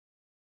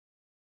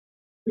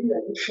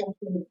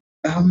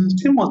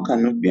 Teamwork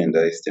cannot be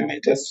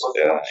underestimated.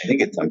 I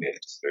think it's something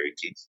that is very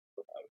key.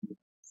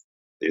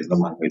 There is no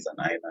man who is an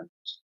island.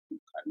 You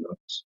cannot.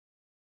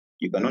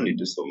 You can only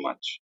do so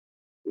much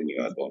when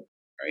you are alone,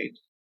 right?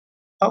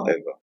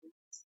 However,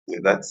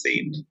 with that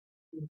said,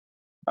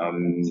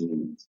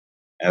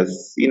 I've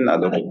seen a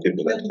lot of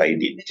people that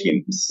hide in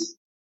teams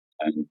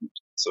and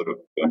sort of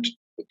don't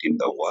put in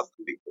the work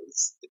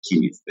because the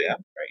team is there,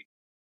 right?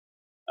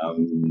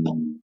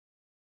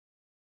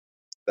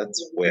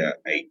 That's where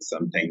I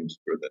sometimes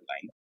draw the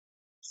line.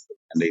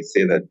 And I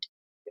say that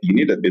you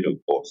need a bit of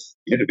both.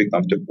 You need to be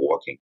comfortable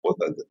working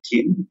both as a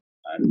team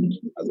and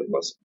as a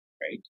person,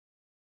 right?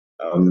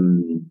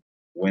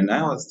 When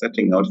I was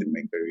starting out in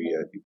my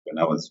career, when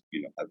I was,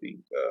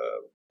 having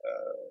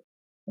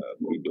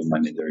middle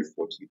manager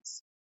reports,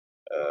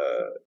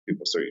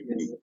 people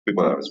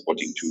I was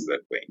reporting to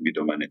that were in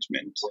middle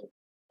management.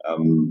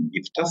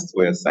 If tasks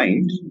were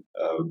assigned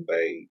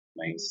by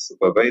my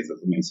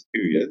supervisors, my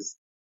superiors,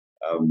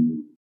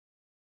 um,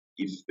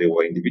 if they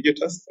were individual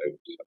tasks, I would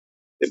have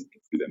them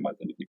do them as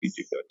an individual.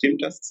 If they were team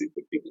tasks, it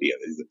would be clear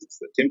that it's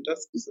a team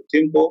task, it's a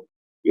team goal.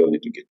 We all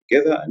need to get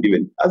together, and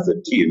even as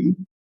a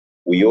team,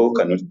 we all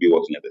cannot be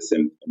working on the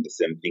same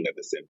thing at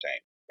the same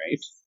time,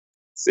 right?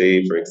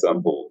 Say, for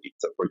example,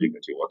 it's a project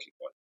that you're working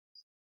on.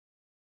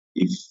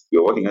 If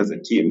you're working as a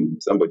team,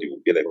 somebody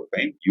will be like,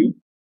 fine, you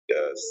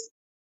just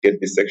get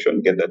this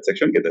section, get that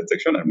section,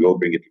 and we all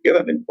bring it together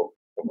and then form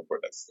a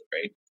product,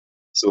 right?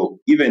 So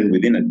even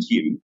within a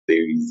team,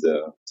 there is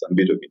some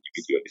bit of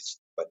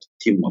individualism, but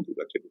teamwork is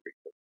actually very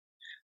important.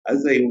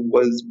 As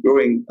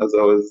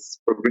I was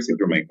progressing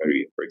through my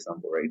career, for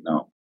example, right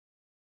now,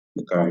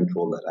 the current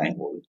role that I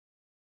hold,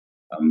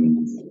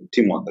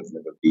 teamwork has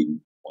never been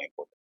more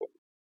important for me.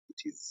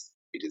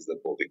 It is the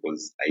goal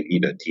because I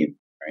lead a team,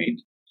 right?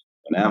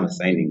 When I am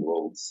assigning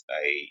roles,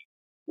 I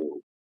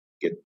will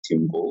get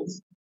team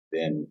goals.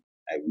 Then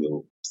I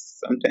will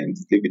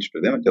sometimes leave it to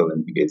them and tell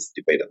them, you guys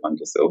divide among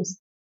yourselves.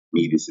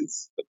 Me, this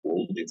is the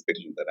goal, the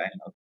expectation that I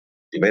have.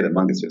 Divide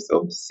among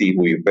yourselves, see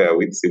who you pair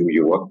with, see who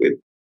you work with.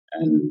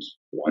 And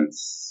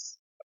once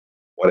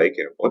what I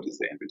care about is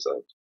the end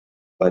result.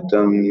 But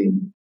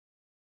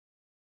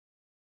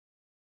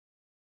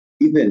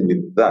even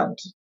with that,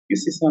 you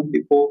see some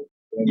people,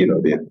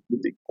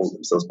 they call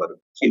themselves part of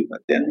the team,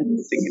 but then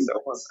thing in the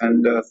work.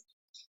 And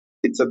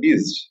it's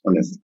abused,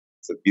 honestly.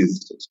 It's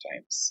abused at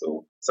times.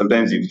 So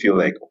sometimes you feel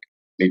like, okay,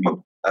 maybe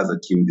as a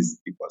team, these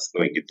people are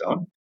slowing it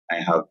down. I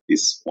have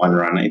this one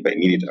runner. If I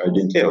need it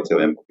urgently, I'll tell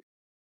them,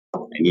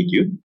 okay, I need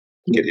you,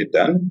 get it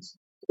done,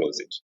 close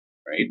it,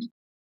 right?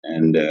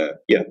 And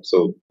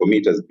so for me,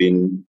 it has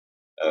been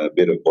a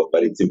bit of both,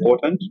 but it's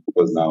important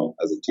because now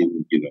as a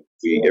team,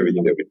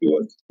 everything that we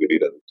do, we do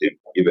it as a team.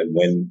 Even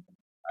when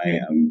I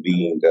am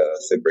being,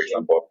 say, for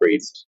example,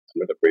 appraised, I'm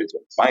not appraised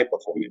on my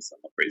performance,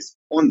 I'm appraised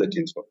on the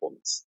team's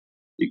performance.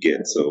 You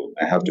get, so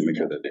I have to make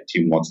sure that the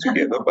team works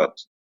together. But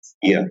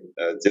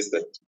just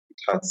that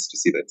it hurts to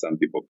see that some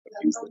people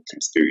abuse the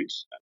team spirit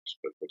and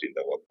put in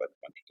the work, but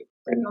want to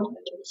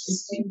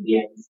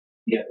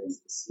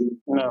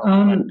No,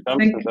 when it comes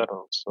Thank to that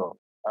also,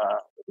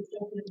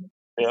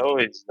 there are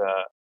always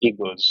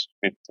egos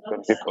with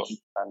different people,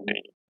 and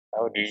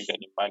how do you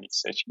usually manage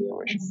such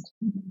situations?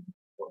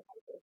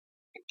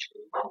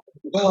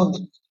 Well,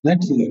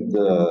 that is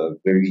a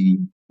very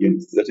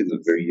unique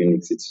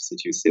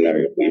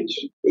scenario,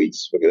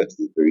 which okay, that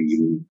is very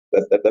unique.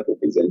 That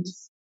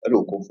represents that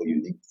will call for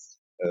unique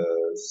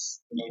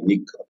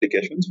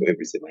applications for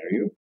every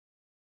scenario.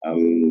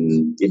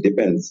 It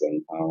depends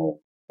on how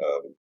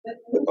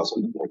the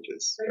person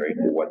approaches, right?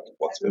 What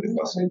works for the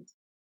person,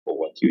 or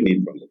what you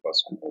need from the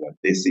person, or what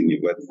their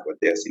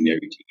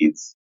seniority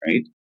is,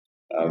 right?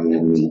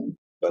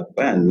 But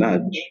by and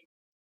large,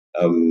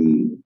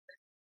 um,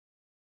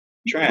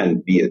 try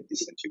and be a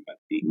decent human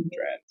being,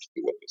 try and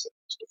do what you're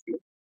supposed to do,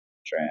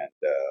 try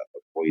and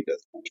avoid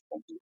as much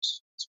conflict as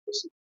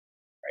possible,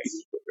 right?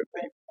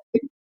 Wherever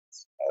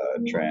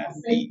you try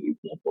and be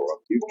more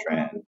proactive, try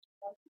and,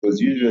 because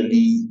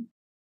usually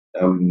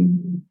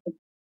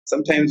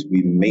sometimes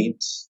we may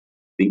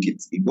think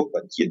it's ego,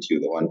 but yet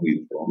you're the one who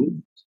is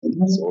wrong.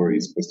 And so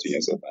always question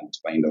yourself and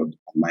find out,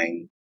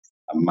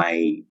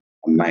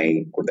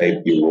 could I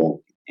be wrong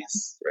in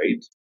this,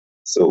 right?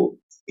 So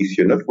if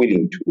you're not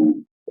willing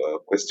to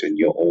question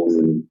your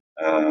own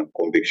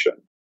conviction,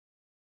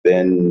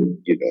 then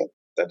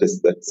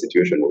that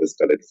situation will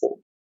escalate for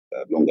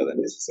longer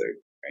than necessary,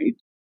 right?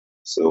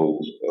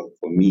 So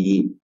for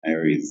me, I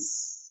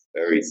always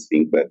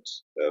think that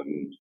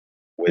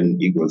when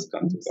egos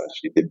come to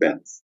clash, it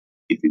depends.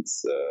 If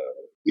it's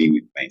me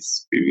with my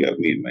superior,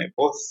 me and my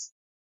boss,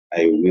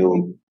 I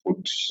will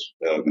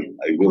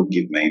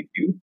give my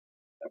view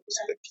and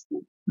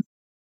perspective.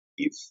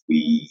 If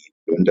we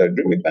don't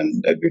agree, we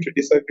can agree to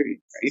disagree,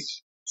 right?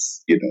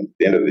 At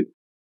the end of it,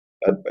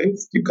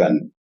 advice, you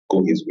can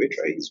go his way,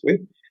 try his way,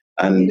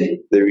 and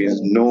there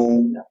is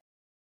no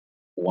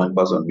one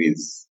person who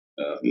is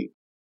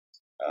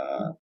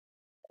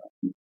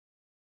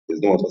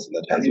there's no one person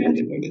that has all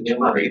the knowledge,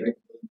 right?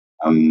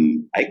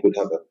 I could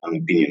have an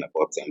opinion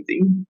about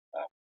something,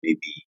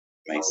 maybe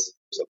my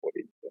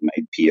supported,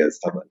 my peers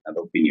have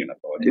another opinion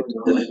about it.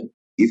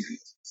 If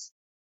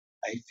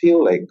I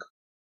feel like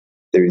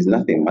there is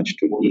nothing much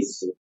to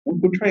this, we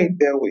could try it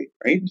their way,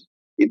 right?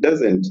 It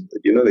doesn't,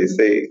 they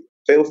say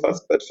fail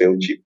fast but fail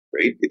cheap,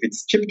 right? If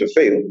it's cheap to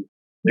fail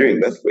during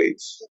that way,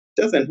 it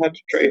doesn't hurt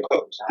to try it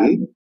out.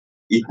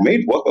 It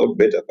may work out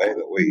better, by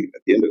the way.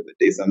 At the end of the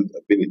day,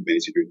 I've been in many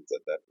situations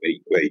like that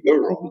where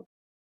you're wrong,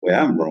 where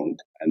I'm wrong,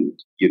 and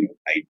I'm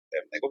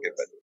like, okay,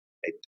 but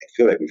I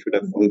feel like we should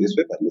have gone this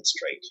way, but let's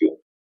try it here,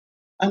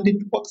 and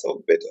it works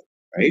out better,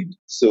 right?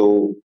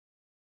 So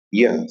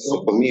yeah,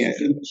 so for me,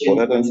 for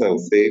that answer, I would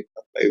say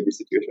apply every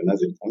situation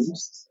as it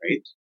comes,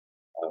 right?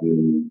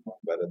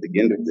 But at the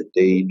end of the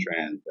day, try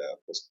and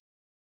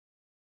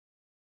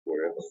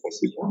wherever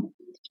possible,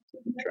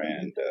 try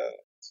and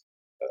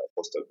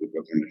foster good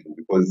recognition,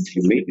 because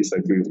you may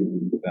disagree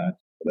with that,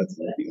 but that's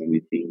not the only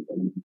thing that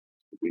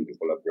you're going to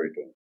collaborate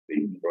on.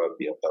 There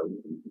probably a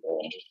thousand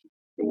more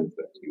things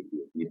that you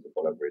need to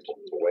collaborate on.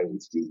 So why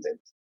would you let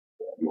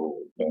your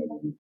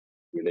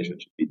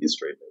relationship be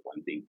destroyed by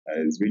one thing?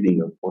 I was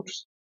reading a quote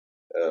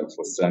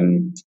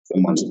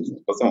someone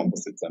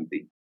posted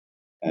something,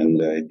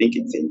 and I think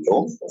it's in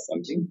law or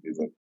something.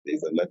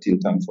 There's a Latin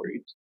term for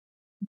it.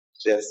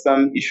 There are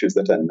some issues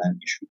that are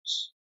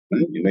non-issues.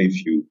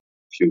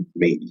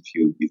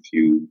 If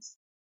you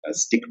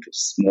stick to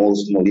small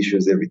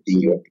issues, everything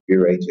you have to be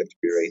right.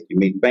 You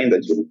may find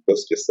that you'll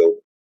cost yourself,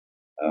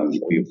 or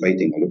you're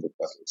fighting a lot of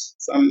battles.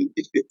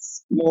 If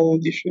it's small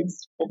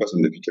issues, focus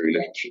on the future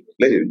relationship.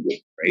 Let it go,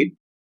 right?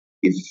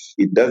 If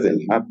it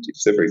doesn't have to,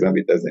 say for example,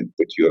 it doesn't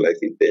put your life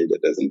in danger,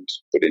 doesn't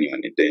put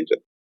anyone in danger,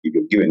 if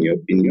you've given your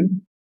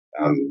opinion,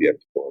 you have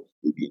to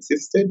be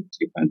insisted,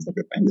 you can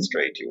sacrifice the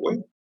try it your way.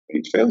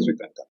 When it fails, you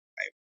can come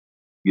back,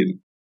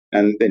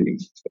 and then you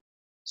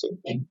so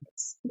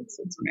that's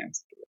my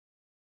answer to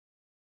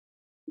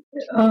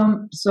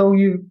that. So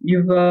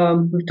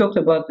we've talked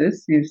about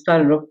this. You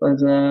started off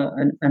as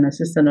an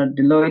assistant at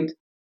Deloitte,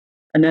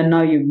 and then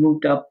now you've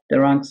moved up the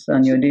ranks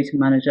and you're data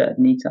manager at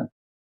Nita.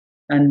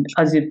 And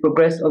as you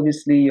progress,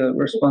 obviously your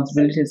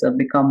responsibilities have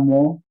become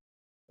more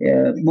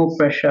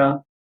pressure.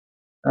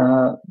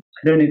 I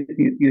don't know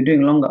if you're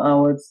doing longer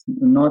hours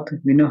or not.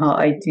 We know how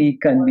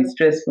IT can be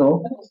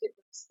stressful.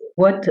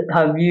 What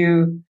have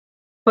you?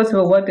 First of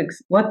all,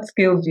 what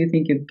skills do you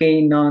think you've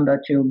gained now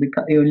that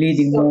you're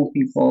leading more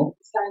people?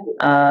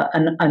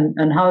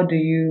 And how do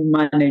you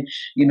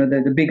manage?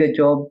 The bigger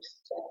jobs,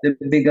 the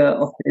bigger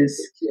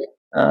office,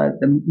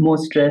 the more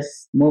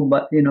stress, more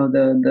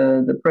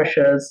the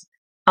pressures.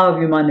 How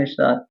have you managed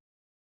that?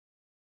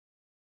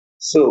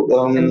 So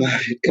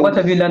what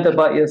have you learned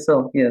about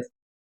yourself? Yes.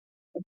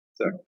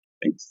 Sorry,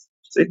 thanks.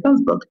 So it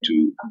comes back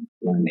to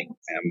learning.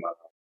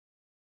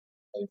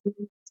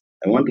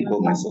 I want to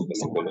call myself a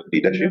symbol of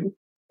leadership,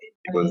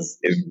 because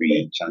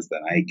every chance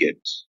that I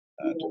get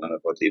to learn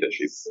about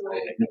leadership, I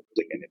have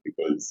taken it,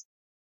 because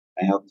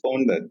I have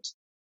found that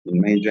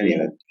in my journey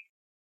that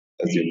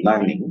as you're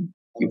learning,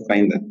 you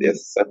find that there are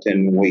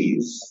certain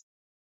ways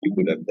you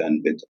could have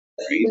done better,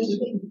 right?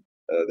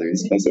 There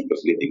is concept of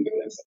leading with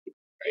empathy,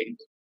 right?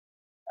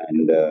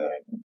 And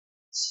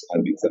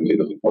having some bit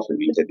of emotional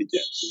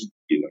intelligence,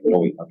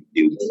 knowing how to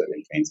deal with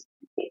certain kinds of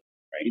people,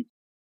 right?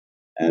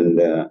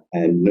 And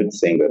I'm not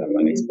saying that I'm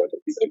an expert at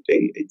this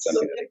today. It's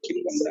something that I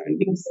keep on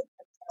learning.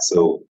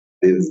 So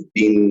there's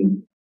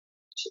been,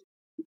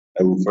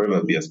 I will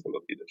forever be a school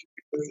of leadership,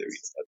 because there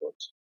is a lot,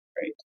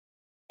 right?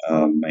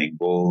 My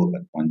goal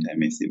at one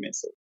time, I see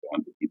myself, I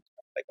want to hit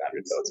like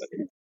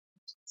 100,000.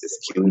 The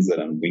skills that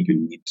I'm going to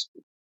need to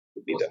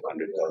lead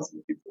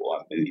 100,000 people or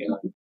 1 million.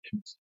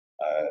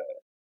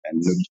 I'm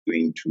not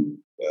going to.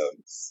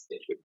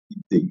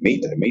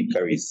 I may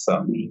carry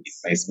some in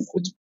my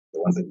small, the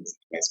ones that is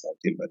in my small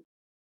team, but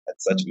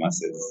at such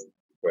masses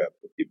require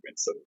different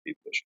sort of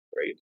leadership,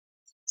 right?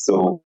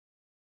 So,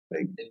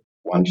 like,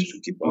 one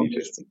should keep on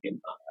investing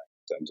in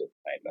terms of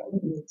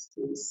finance,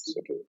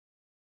 sort of.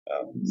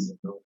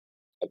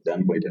 I've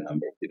done quite a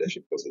number of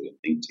leadership courses on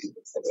LinkedIn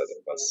over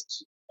the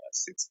past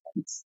 6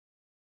 months.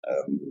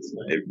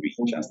 Every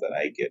chance that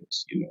I get,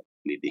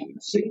 leading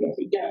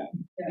technology,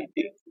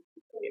 leading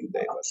in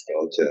diverse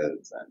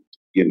cultures, and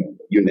you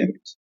name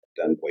it, I've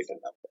done quite a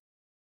number.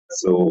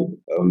 So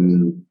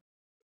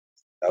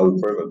I will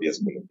forever be a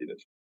school of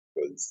leadership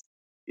because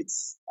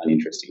it's an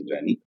interesting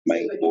journey.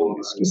 My goal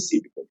is to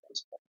see people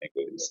transform. My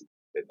goal is to see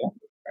better,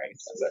 right?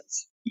 And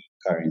that's the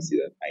currency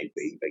that I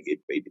pay. I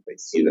get paid if I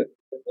see that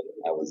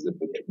I was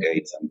able to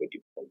guide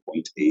somebody from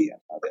point A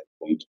and other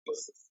point B.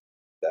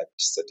 That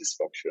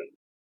satisfaction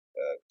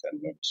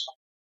cannot.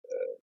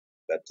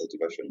 That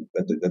satisfaction.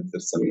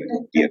 That's something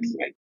that dear to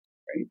my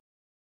right.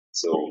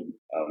 So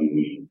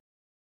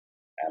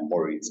I'm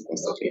always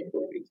constantly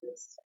improving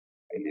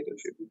my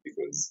leadership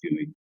because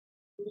you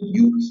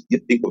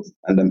think of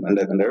and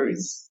I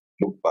always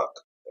look back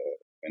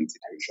when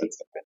situations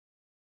happen.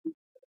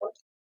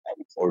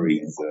 I'm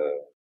always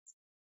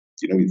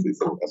I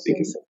think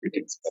it's a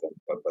critics,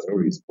 but I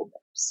always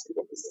focus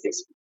what is the case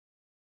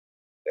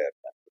there.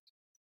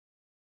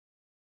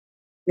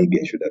 Maybe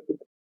I should have done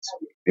this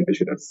way. Maybe I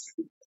should have.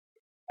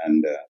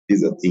 And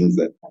these are things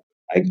that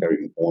I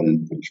carry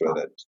on to ensure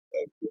that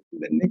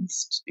the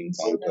next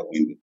encounter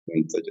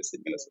when such a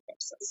similar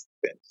circumstance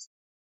happens,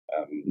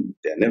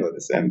 they're never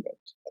the same, but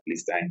at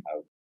least I've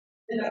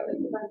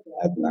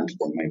learned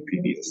from my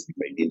previous. If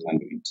I didn't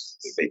handle it,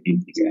 if I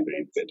didn't think I handle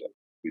it better,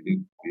 if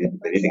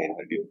I didn't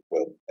handle it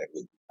well, I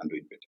would handle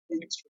it better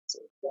next time. So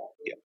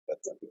yeah,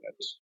 that's something that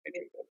I do.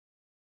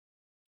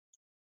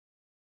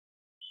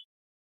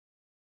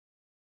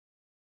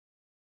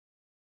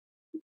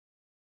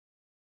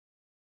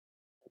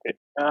 Okay.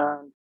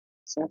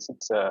 Since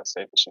it's a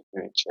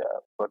cybersecurity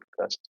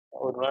podcast, I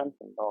would want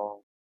to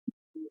know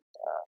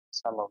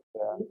some of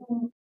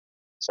the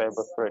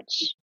cyber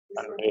threats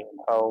and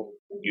how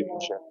you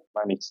usually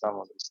manage some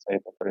of these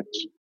cyber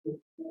threats.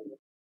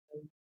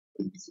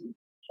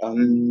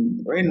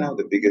 Right now,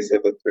 the biggest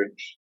ever threat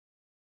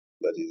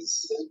that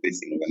is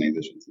facing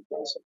organizations is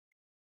ransom.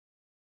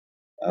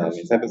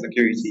 In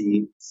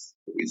cybersecurity,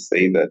 we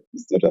say that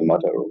it's not a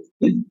matter of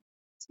if,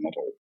 it's a matter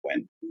of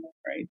when,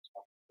 right?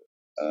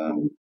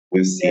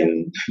 We've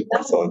seen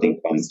consulting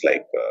firms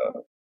like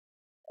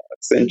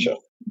Accenture,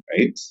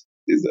 right?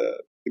 These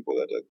are people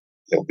that are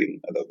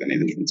helping other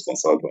organizations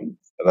consult on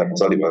other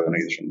consulting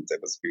organizations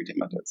cybersecurity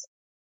matters.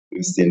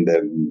 We've seen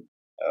them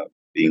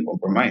being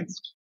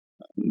compromised,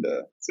 and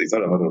so it's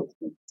not a matter of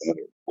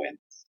when,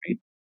 right?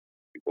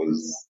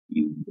 Because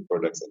in the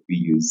products that we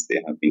use,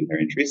 they have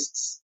inherent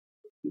risks.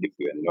 And if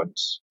we are not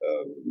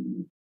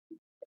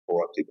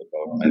proactive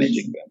about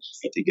managing them,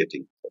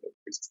 mitigating the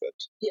risks that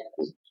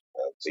could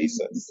face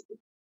us,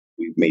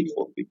 we've made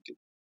fall victim.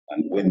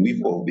 And when we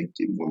fall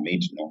victim, we may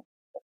know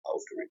how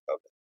to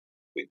recover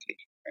quickly,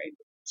 right?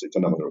 So it's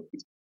not a matter of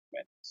risk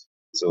management.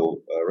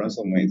 So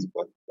ransomware is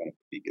one of the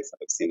biggest.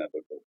 I've seen a lot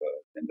of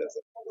vendors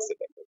that have set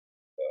up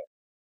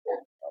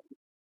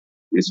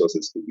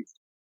resources to it.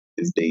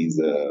 These days,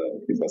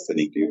 people are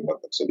selling you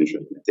backup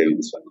solution. They tell you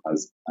this one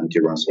has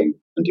anti-ransomware.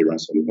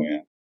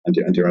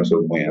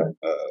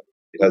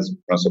 It has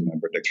ransomware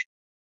protection,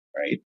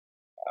 right?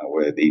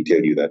 Where they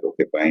tell you that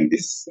okay, buying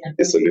this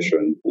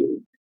solution will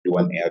do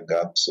an air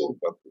gap. So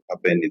what will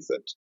happen is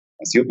that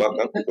once you back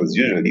up, because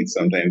usually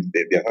sometimes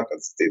the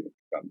hackers they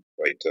become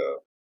quite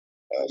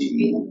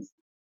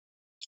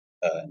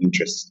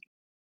interesting.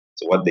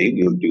 So what they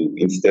will do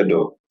instead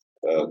of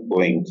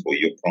going for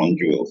your crown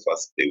jewel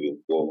first, they will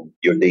go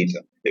your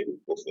data. They will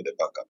go for the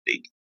backup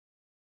data.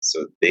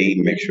 So they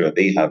make sure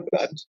they have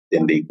that,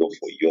 then they go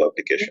for your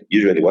application.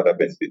 Usually, what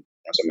happens with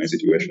ransomware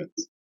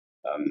situations,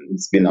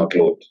 it's been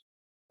outlawed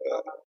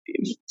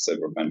in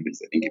several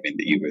countries. I think even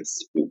the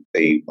US to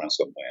pay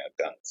ransomware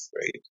guns,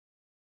 right?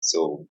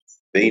 So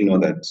they know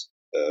that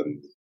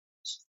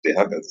the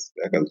hackers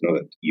know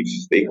that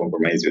if they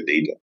compromise your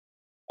data,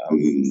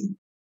 to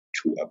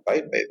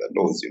abide by the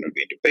laws, you're not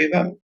going to pay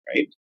them,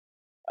 right?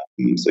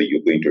 So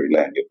you're going to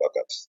rely on your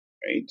backups,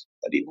 right?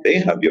 But if they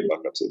have your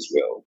backups as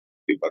well,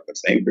 your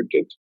backups are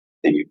encrypted,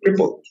 then you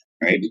cripple,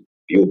 right?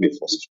 You'll be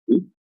forced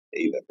to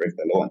either break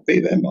the law and pay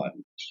them,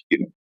 and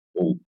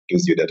or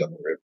lose your data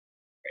forever,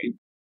 right?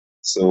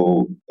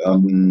 So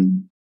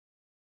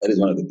that is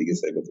one of the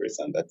biggest cyber threats,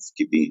 and that's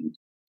keeping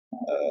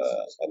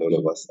a lot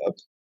of us up,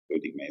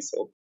 including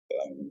myself.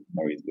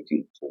 Always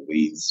looking for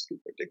ways to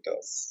protect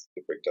us,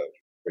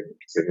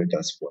 protect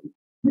us from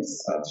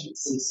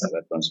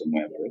that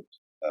ransomware threat.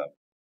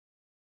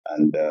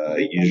 And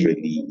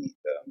usually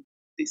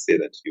they say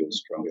that your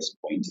strongest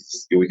point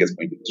is your weakest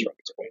point is the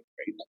strongest point,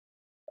 right?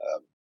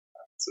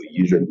 So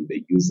usually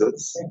the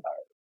users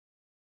are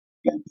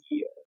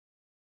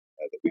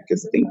the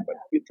weakest thing, but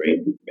we try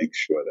to make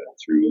sure that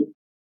through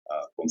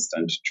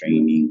constant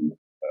training,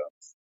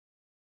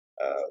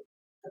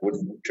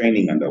 with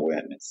training and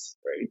awareness,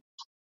 right,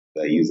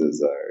 the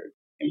users are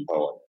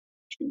empowered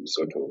to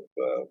sort of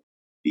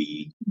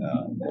be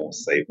more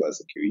cyber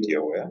security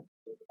aware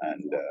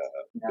and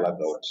plug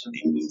out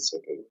any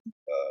sort of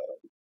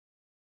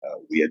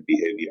weird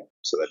behavior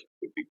so that it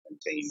could be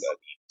contained at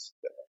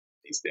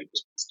the extent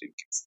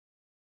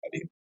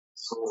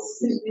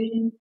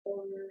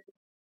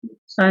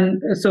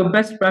And so,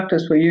 best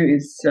practice for you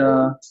is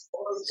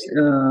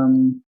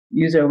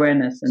user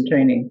awareness and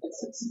training.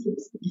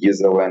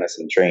 User awareness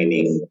and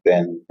training.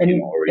 Then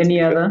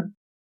any other?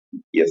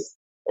 Yes.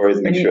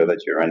 Always make sure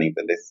that you're running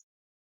the list.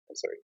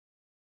 Sorry.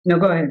 No,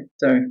 go ahead.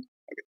 Sorry.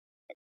 Okay.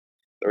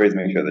 Always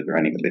make sure that you're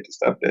running the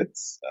latest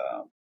updates.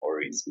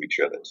 Always make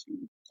sure that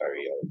you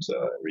carry out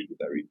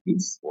regular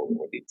reviews or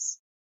audits.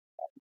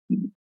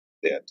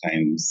 There are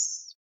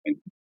times when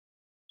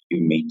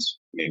you meet,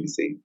 maybe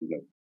say,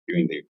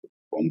 during the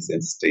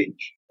consent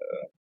stage,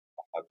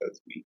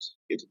 hackers meet,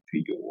 get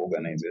into your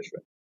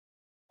organization,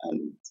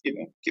 and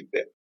keep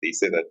there. They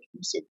say that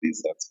most of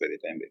these acts, by the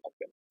time they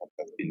happen,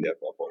 hackers been there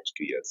for about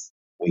 2 years,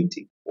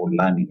 waiting or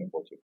learning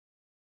about you.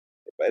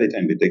 By the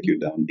time they take you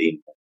down,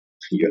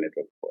 your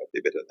network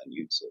probably better than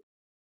you. So,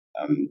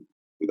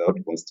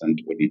 without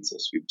constant audits or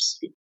sweeps,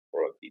 you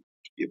probably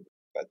to be able to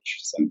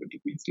catch somebody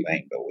who is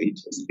lying awake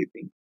or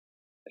sleeping.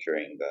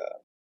 Ensuring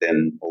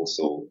then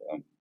also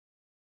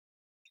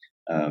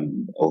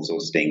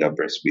staying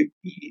abreast with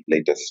the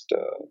latest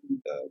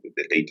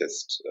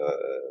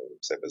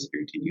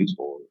cybersecurity news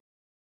or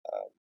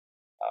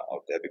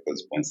out there,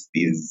 because once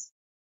these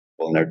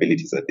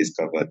vulnerabilities are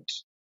discovered,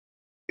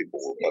 people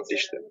will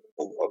publish them,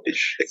 will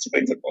publish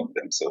exploits about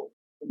them. So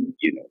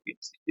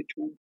it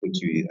will put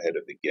you ahead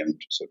of the game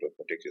to sort of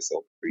protect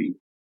yourself free,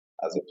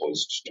 as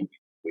opposed to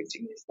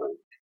waiting for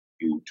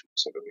you to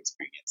sort of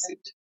experience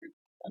it.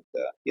 And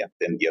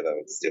then the other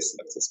is just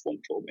access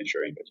control,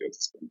 ensuring that your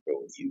access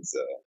control is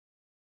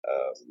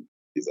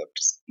up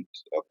to speed,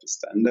 up to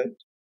standard.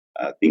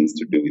 Things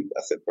to do with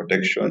asset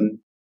protection,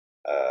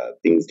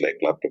 things like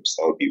laptops,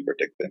 how do you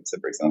protect them? So,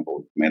 for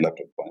example, my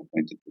laptop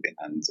went into the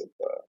hands of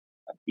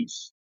a thief,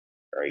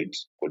 right?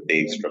 Could they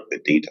extract the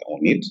data on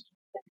it?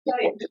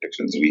 What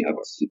protections do we have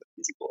on the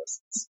physical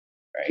assets,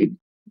 right?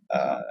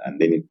 And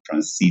then it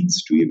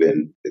proceeds to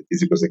even the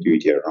physical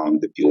security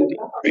around the building,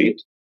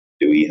 right?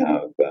 Do we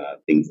have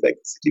things like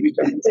CCTV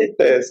cameras in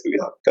place? Do we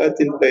have guards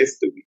in place?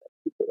 Do we have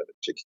people that are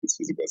checking these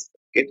physical assets,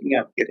 getting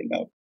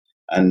out?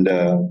 And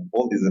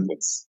all these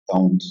efforts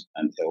count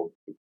and help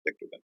to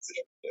protect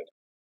organizations.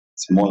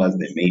 Small as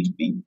they may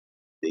be,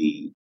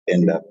 they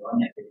end up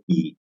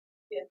the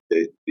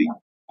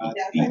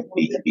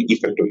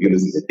effect of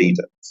using the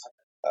data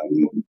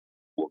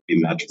will be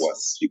much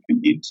worse if you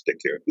need to take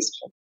care of this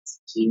problem.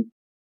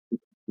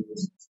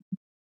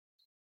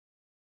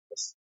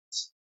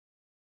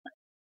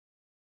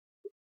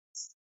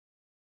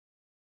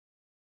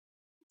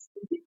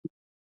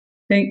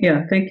 Thank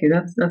you.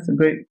 That's a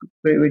great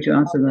way to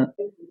answer that.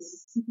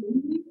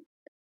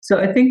 So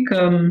I think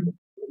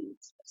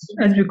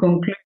as we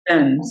conclude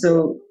then,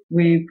 so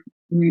we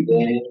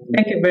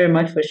thank you very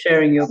much for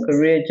sharing your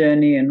career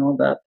journey and all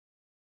that.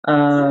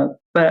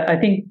 But I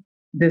think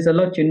there's a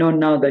lot you know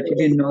now that you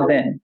didn't know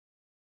then.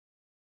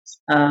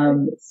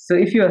 So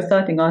if you are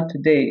starting out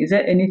today, is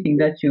there anything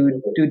that you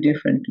would do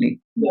differently?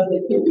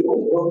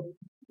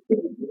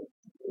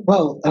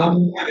 Well,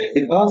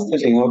 if I was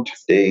starting out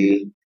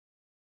today,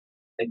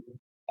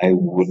 I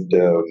would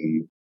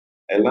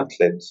I learned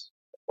less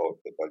about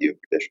the value of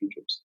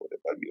relationships, or the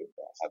value of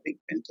having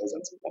mentors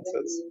and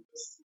sponsors.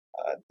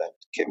 That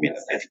came in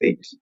a bit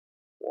late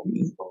for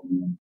me.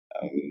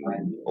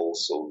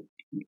 Also,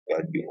 the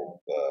value of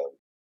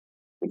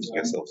putting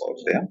yourself out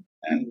there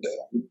and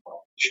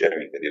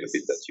sharing the little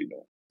bit that you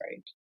know,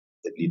 right?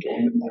 The little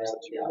of the much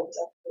that you know.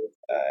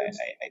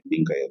 I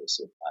think I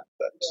also learned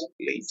that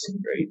late,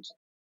 right?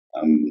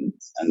 And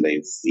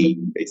I see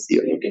a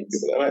lot of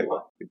people that I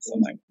work with,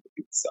 sometimes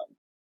with some.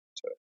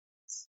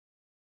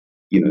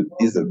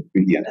 These are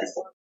brilliant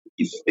people.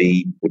 If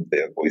they put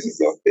their voices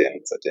out there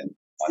in certain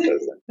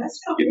matters,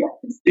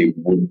 they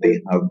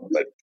have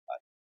like,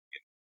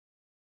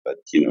 but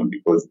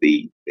because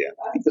they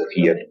are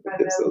here to put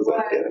themselves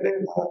out there,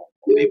 like,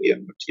 maybe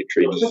I'm not yet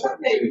ready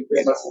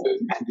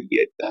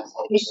yet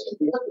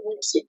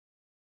so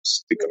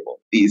speak about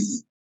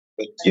this.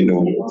 But you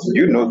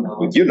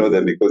know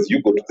them because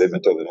you go to them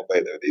and tell them,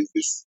 okay, there's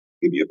this,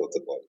 give you thoughts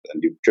about it,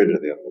 and you treasure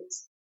their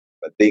thoughts,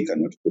 but they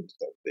cannot put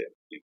it out there.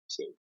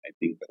 So I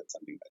think that's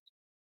something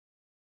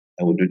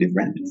that I would do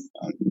differently.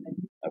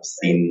 I've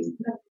seen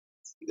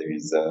there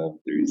is a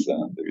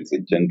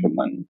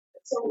gentleman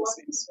who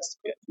seems to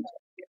be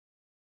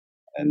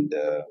and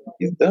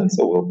he's done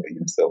so well for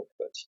himself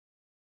that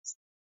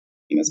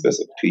in a space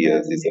of 2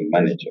 years he's a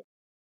manager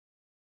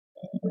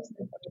at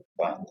a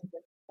bank,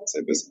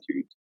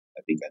 cybersecurity.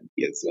 I think, and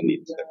he has only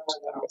left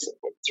about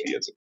 3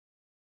 years ago.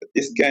 But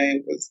this guy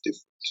was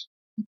different.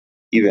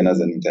 Even as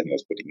an intern, he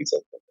was putting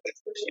himself out there.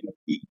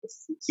 He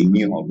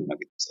knew how to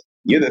market himself.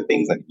 He knew the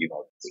things that he knew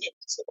how to push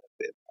himself out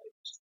there.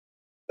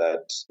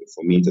 That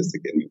for me, just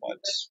taken me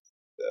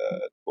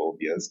 12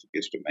 years to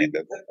get to my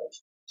level.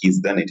 He's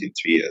done it in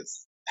 3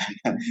 years.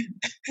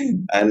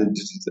 and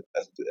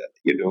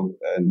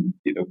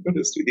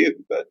kudos to him.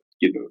 But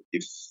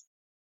if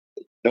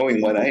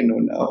knowing what I know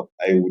now,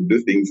 I would do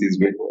things his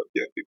way or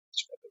be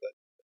much better than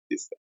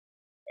this time.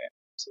 Yeah.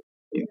 So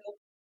yeah,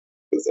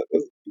 those are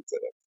things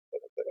that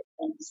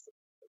I've understood.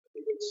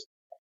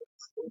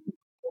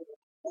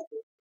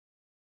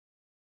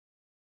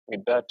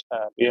 With that, do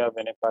you have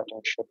any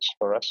parting shots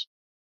for us?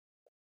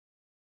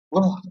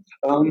 Well,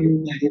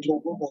 it will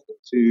go back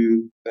to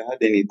if I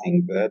had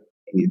anything bad,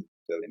 I need to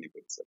tell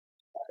anybody something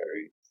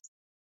very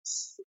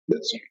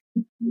that's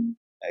true.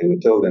 I will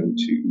tell them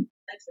to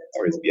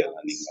always be a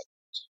learning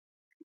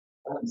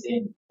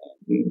method.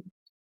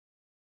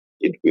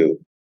 It will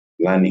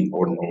learning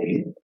or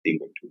knowing a thing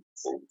or two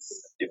will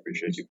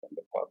differentiate you from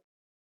the path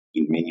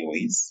in many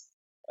ways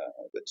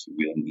that you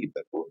will need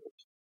that word,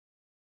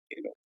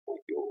 for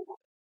your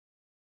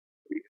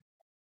career.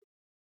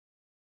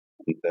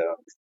 And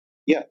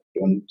yeah,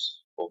 don't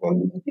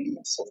overlook the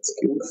soft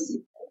skills.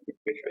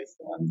 Make sure you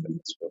learn them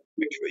as well.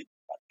 Make sure you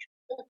manage.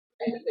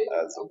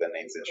 As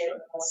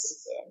organizations,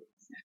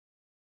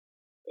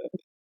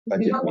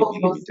 budget may be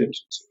limited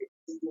to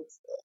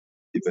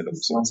develop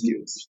soft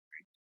skills.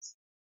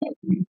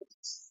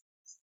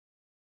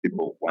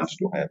 People want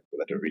to hire people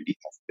that already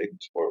have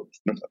baked or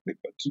not have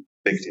baked, but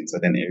baked in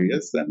certain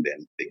areas, and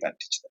then they can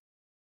teach them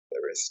the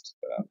rest.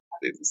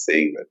 There's a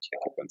saying that I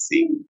keep on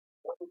seeing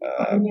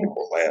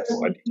people hire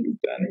for attitude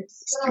and the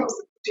skills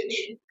that they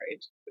teach,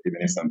 right? But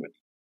even if somebody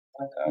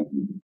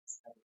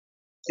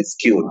is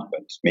skilled,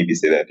 but maybe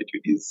say the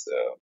attitude is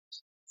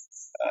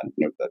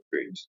not that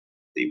great,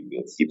 they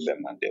will keep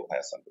them and they'll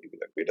hire somebody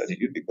with a great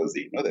attitude because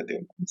they know that they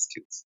have the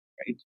skills,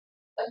 right?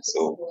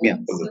 So yeah,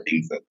 those are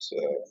things that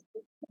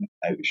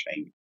I wish I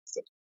knew.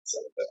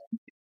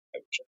 I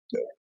wish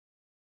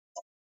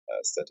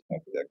starting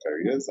off with their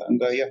careers,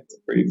 and yeah, it's a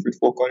very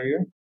fruitful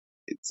career.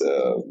 It's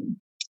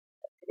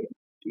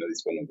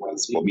it's one of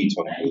those for me. It's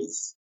one of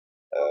those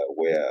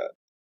where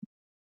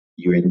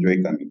you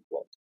enjoy coming to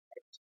work.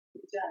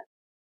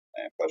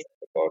 I'm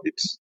passionate about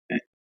it.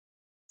 And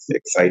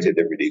excited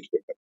every day to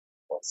wake up.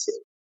 So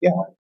yeah,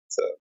 it's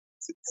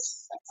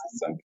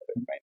something that I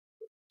find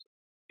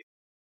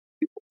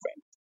people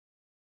find.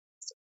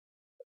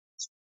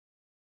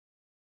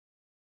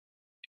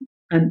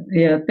 And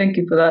yeah, thank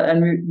you for that. And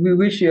we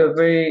wish you a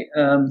very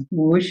we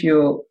wish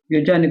your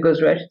journey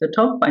goes right to the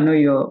top. I know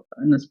you're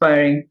an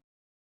aspiring,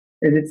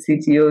 is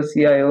it CTO,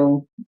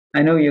 CIO?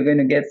 I know you're going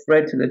to get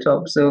right to the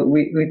top. So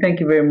we thank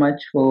you very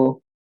much for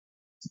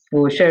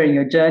sharing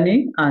your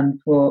journey, and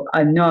for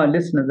I know our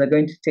listeners are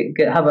going to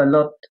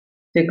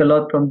take a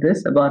lot from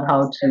this about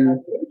how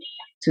to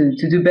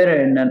do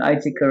better in an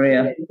IT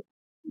career.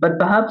 But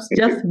perhaps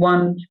just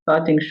one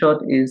parting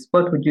shot is,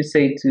 what would you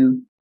say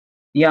to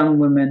young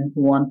women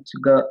who want to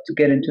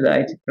get into the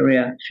IT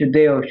career? Should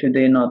they or should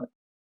they not?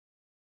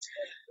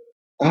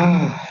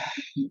 I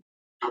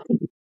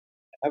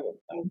have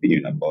an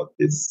opinion about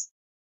this.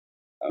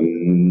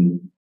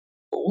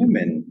 For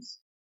women,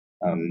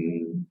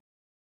 um,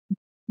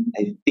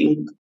 I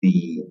think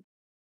the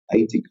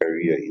IT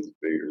career is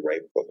very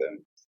ripe for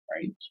them,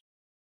 right?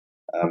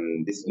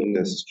 This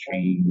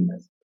industry,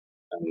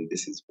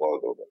 this is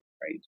world over,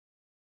 right,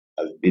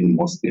 has been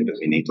mostly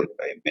dominated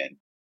by men,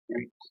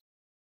 right?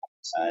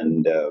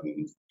 And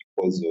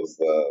because of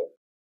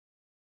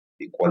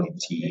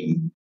equality,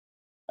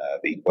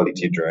 the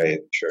equality drive,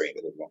 ensuring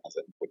that everyone has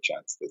an equal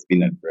chance, there's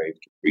been a drive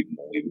to bring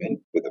more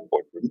women to the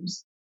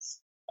boardrooms,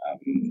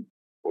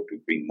 or to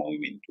bring more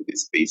women to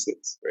these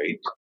spaces, right?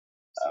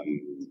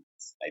 Um,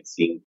 I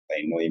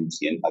know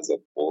MTN has a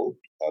goal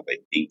to have, I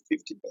think,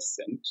 50%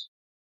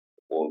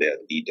 of all their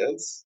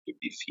leaders to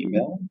be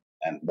female,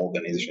 and more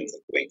organizations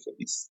are going for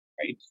this,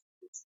 right?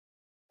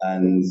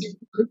 And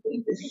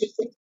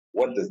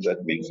what does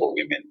that mean for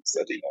women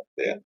starting up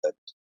there? That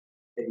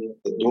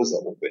the doors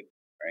are open,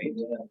 right?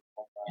 You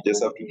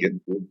just have to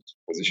get good,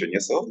 position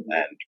yourself,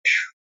 and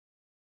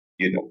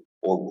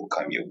all will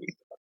come your way.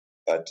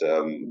 But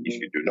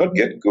if you do not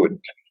get good,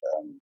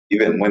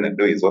 even when a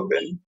door is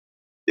open,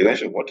 the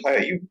organization won't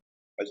hire you,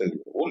 much as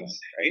you want,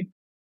 right?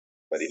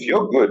 But if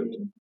you're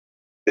good,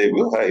 they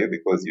will hire you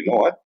because you know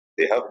what?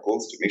 They have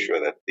goals to make sure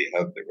that they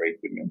have the right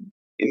women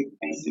in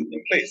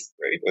place,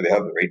 right? Or they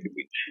have the right people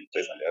in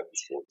place, and they have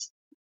these goals.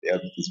 They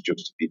have these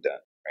jobs to be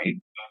done,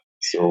 right?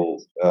 So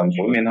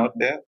for women out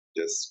there,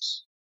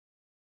 just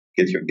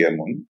get your game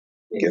on,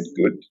 get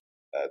good.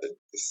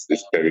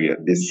 This career,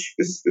 this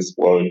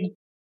world,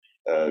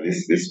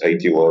 this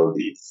IT world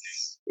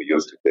is we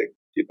used to take,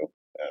 the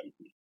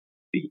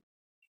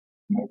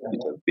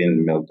it has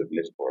been melted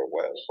for a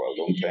while, for a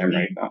long time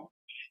right now.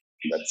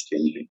 That's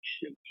changing.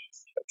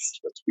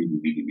 That's really,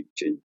 really, really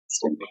changing. It's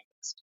changing.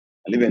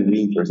 And even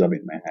me, for example,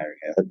 in my hiring,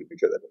 I have to make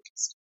sure that at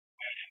least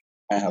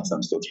I have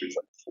some sort of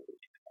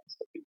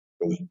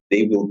because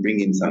they will bring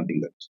in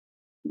something that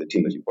the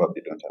team that you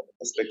probably don't have, a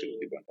perspective that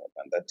you don't have,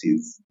 and that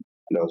is.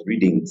 And I was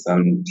reading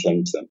some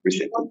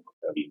recently.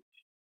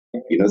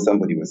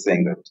 Somebody was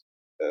saying that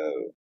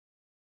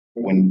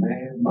when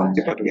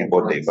people are talking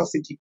about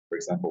diversity, for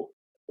example,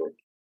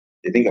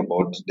 they think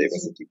about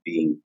diversity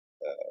being,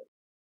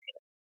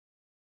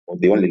 or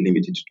they only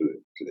limit it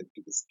to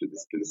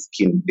the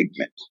skin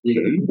pigment,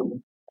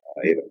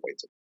 either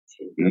white.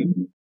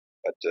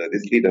 But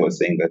this leader was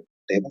saying that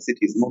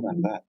diversity is more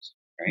than that,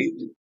 right?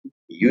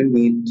 You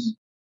need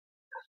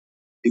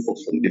people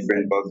from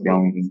different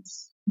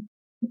backgrounds,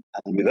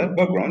 and with that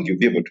background, you'll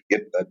be able to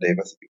get that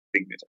diversity of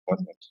pigment and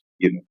whatnot.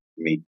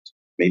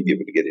 May be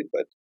able to get it,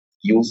 but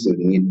you also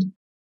need,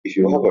 if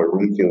you have a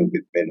room filled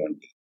with men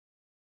only,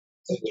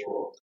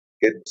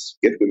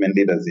 get women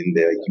leaders in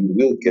there, you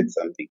will get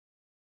something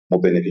more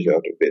beneficial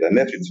out of it. And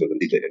that's what the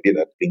leader did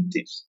at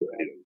LinkedIn.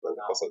 The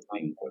course of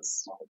thing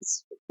was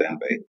done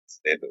by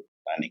the head of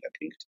planning at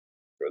LinkedIn.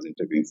 I was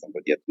interviewing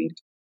somebody at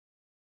LinkedIn.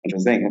 And I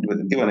was saying,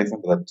 to give an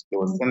example, that there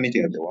was some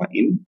meeting that they were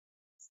in,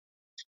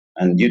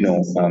 and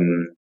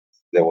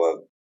they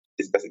were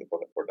discussing about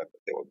the product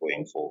that they were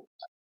going for.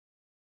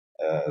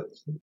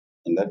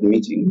 In that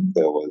meeting,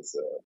 there was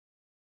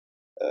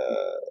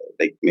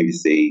like maybe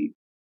say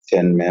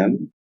 10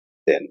 men,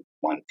 then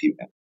 1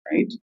 female,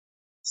 right?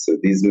 So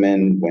these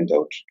men went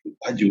out to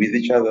argue with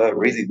each other,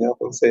 raising their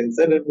voices,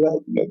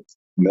 male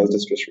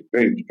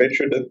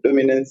testosterone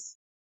dominance,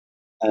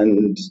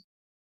 and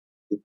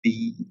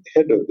the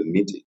head of the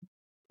meeting,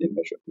 didn't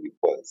mention who it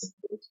was,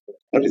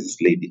 not this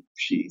lady.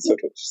 She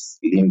sort of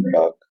leaned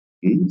back,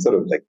 sort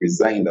of like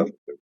resigned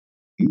after,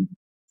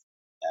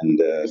 and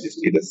this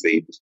leader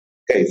said,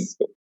 "Guys,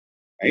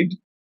 right?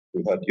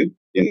 We've had you,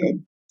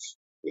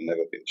 we'll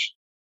never finish."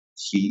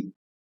 He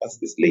asked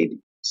this lady,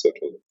 sort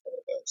of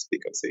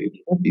speaker, said,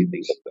 "What do you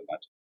think of the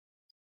matter?"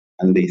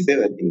 And they said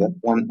that in that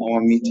 1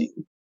 hour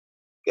meeting,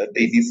 that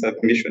lady's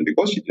submission,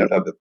 because she did not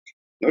have the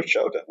no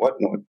shout and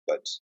whatnot,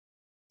 but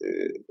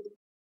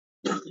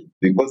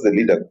because the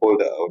leader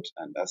called her out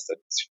and asked her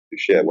to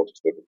share what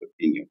sort of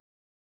opinion,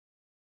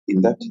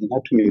 in that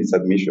 2-minute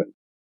submission,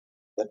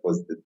 that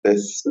was the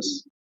best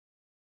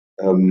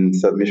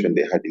submission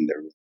they had in the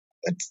room.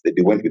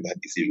 They went with that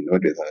decision,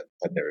 not with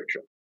that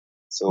direction.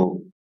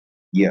 So,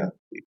 yeah,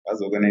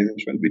 as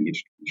organizations, we need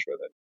to ensure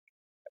that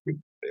we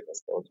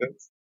diverse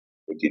cultures,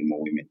 put in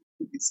more women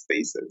in these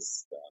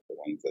spaces, the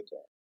ones that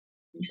are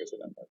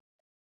interested and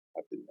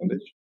have the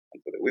knowledge.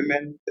 And for the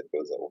women, the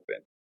doors are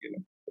open.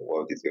 The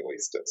world is your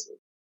oyster. So.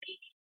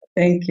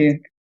 Thank you.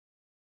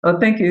 Well,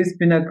 thank you. It's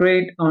been a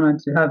great honor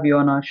to have you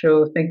on our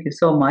show. Thank you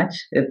so much.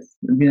 It's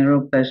been a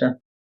real pleasure.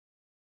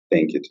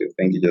 Thank you too.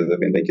 Thank you,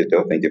 Josephine. Thank you,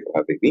 Del. Thank you for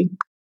having me.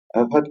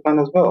 I've had fun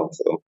as well.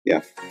 So,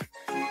 yeah.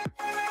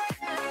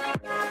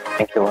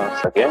 Thank you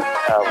once again.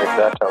 With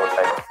that, I would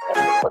like to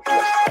end the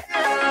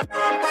podcast.